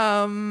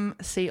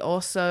 See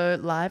also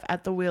live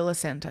at the Wheeler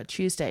Centre,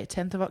 Tuesday,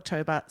 10th of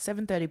October,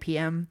 7:30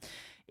 p.m.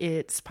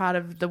 It's part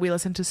of the Wheeler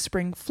Centre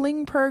Spring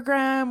Fling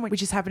program,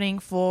 which is happening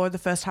for the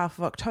first half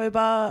of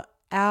October.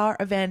 Our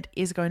event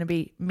is going to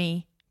be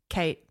me,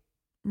 Kate,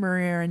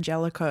 Maria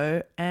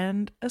Angelico,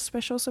 and a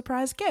special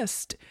surprise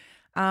guest.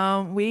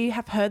 We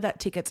have heard that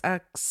tickets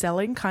are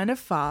selling kind of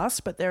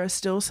fast, but there are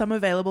still some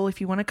available if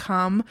you want to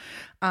come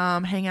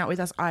hang out with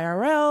us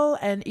IRL.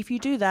 And if you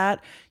do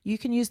that, you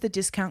can use the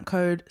discount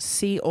code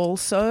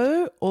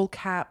SEEALSO, all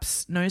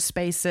caps, no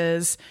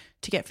spaces,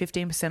 to get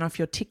 15% off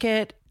your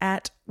ticket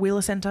at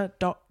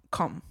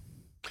wheelercentre.com.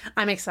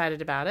 I'm excited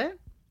about it.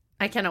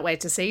 I cannot wait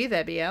to see you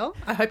there, BL.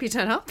 I hope you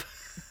turn up.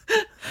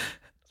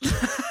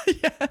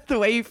 Yeah, the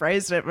way you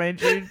phrased it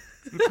made you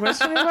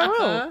question if I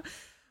will.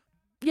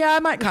 Yeah, I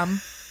might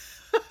come.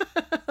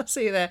 I'll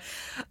see you there.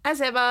 As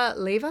ever,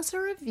 leave us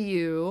a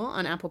review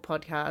on Apple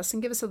Podcasts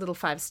and give us a little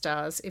 5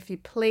 stars if you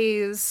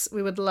please.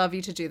 We would love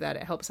you to do that.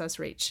 It helps us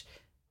reach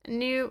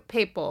new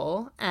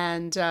people.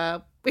 And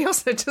we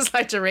also just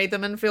like to read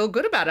them and feel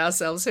good about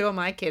ourselves. Who am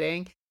I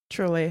kidding?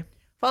 Truly.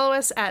 Follow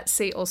us at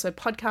See Also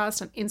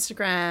Podcast on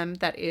Instagram.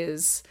 That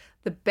is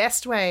the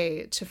best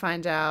way to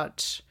find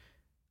out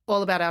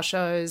all about our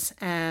shows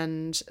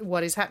and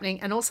what is happening,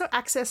 and also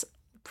access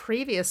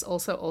previous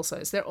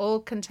alsos. They're all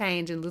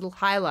contained in little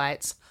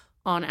highlights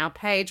on our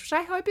page, which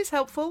I hope is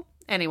helpful.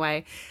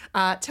 Anyway,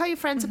 tell your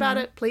friends about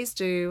it, please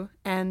do.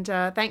 And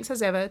thanks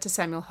as ever to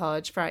Samuel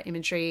Hodge for our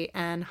imagery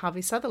and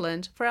Harvey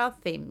Sutherland for our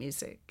theme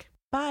music.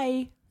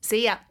 Bye.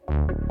 See ya.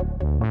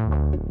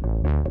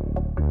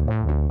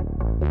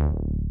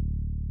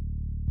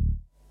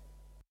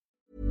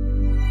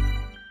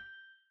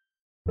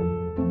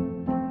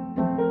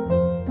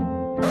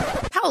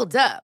 Hold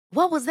up.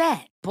 What was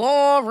that?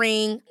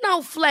 Boring.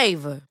 No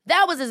flavor.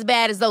 That was as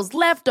bad as those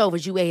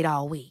leftovers you ate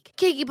all week.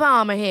 Keke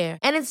Palmer here,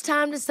 and it's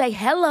time to say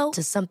hello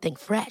to something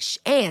fresh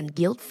and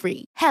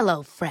guilt-free.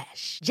 Hello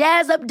Fresh.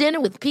 Jazz up dinner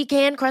with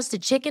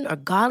pecan-crusted chicken or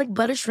garlic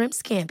butter shrimp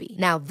scampi.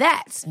 Now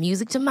that's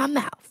music to my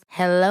mouth.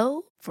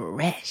 Hello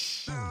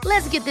Fresh.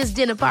 Let's get this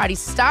dinner party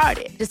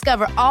started.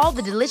 Discover all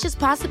the delicious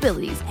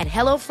possibilities at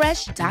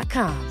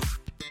hellofresh.com.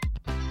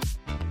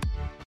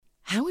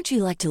 How would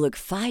you like to look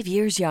 5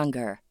 years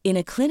younger? In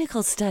a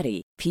clinical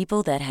study,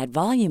 people that had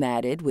volume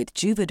added with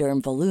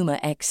Juvederm Voluma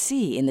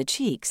XC in the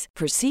cheeks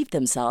perceived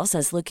themselves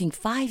as looking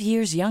 5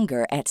 years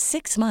younger at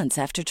 6 months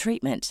after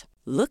treatment.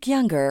 Look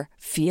younger,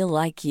 feel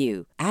like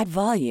you. Add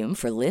volume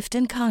for lift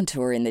and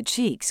contour in the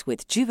cheeks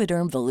with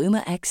Juvederm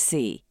Voluma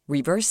XC.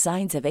 Reverse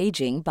signs of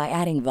aging by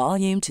adding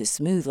volume to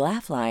smooth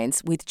laugh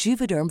lines with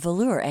Juvederm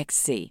Volure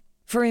XC.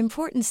 For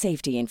important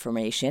safety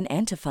information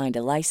and to find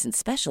a licensed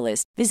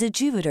specialist, visit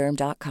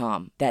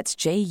Juvederm.com. That's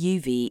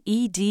JUVEDERM.com.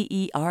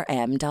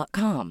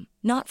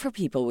 Not for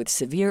people with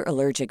severe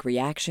allergic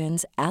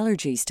reactions,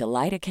 allergies to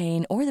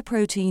lidocaine, or the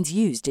proteins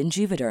used in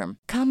Juvederm.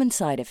 Common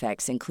side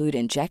effects include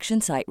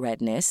injection site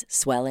redness,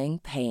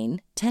 swelling,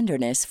 pain,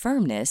 tenderness,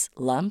 firmness,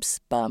 lumps,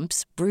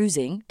 bumps,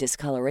 bruising,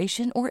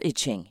 discoloration, or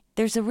itching.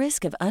 There's a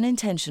risk of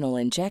unintentional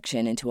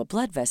injection into a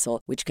blood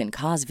vessel, which can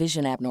cause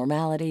vision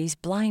abnormalities,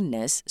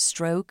 blindness,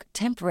 stroke,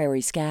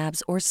 temporary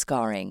scabs, or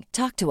scarring.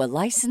 Talk to a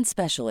licensed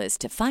specialist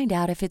to find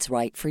out if it's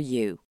right for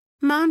you.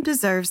 Mom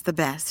deserves the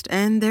best,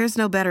 and there's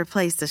no better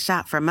place to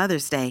shop for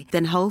Mother's Day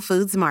than Whole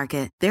Foods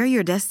Market. They're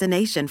your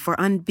destination for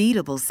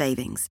unbeatable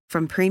savings,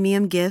 from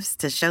premium gifts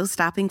to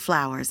show-stopping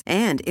flowers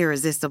and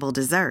irresistible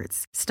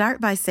desserts. Start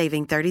by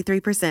saving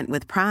 33%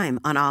 with Prime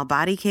on all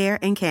body care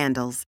and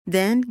candles.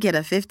 Then get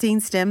a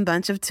 15-stem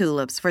bunch of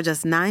tulips for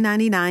just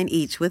 $9.99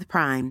 each with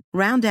Prime.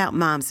 Round out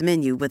Mom's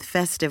menu with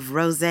festive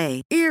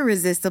rosé,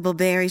 irresistible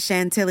berry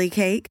chantilly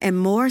cake, and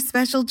more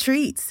special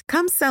treats.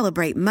 Come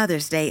celebrate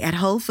Mother's Day at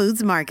Whole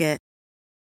Foods Market.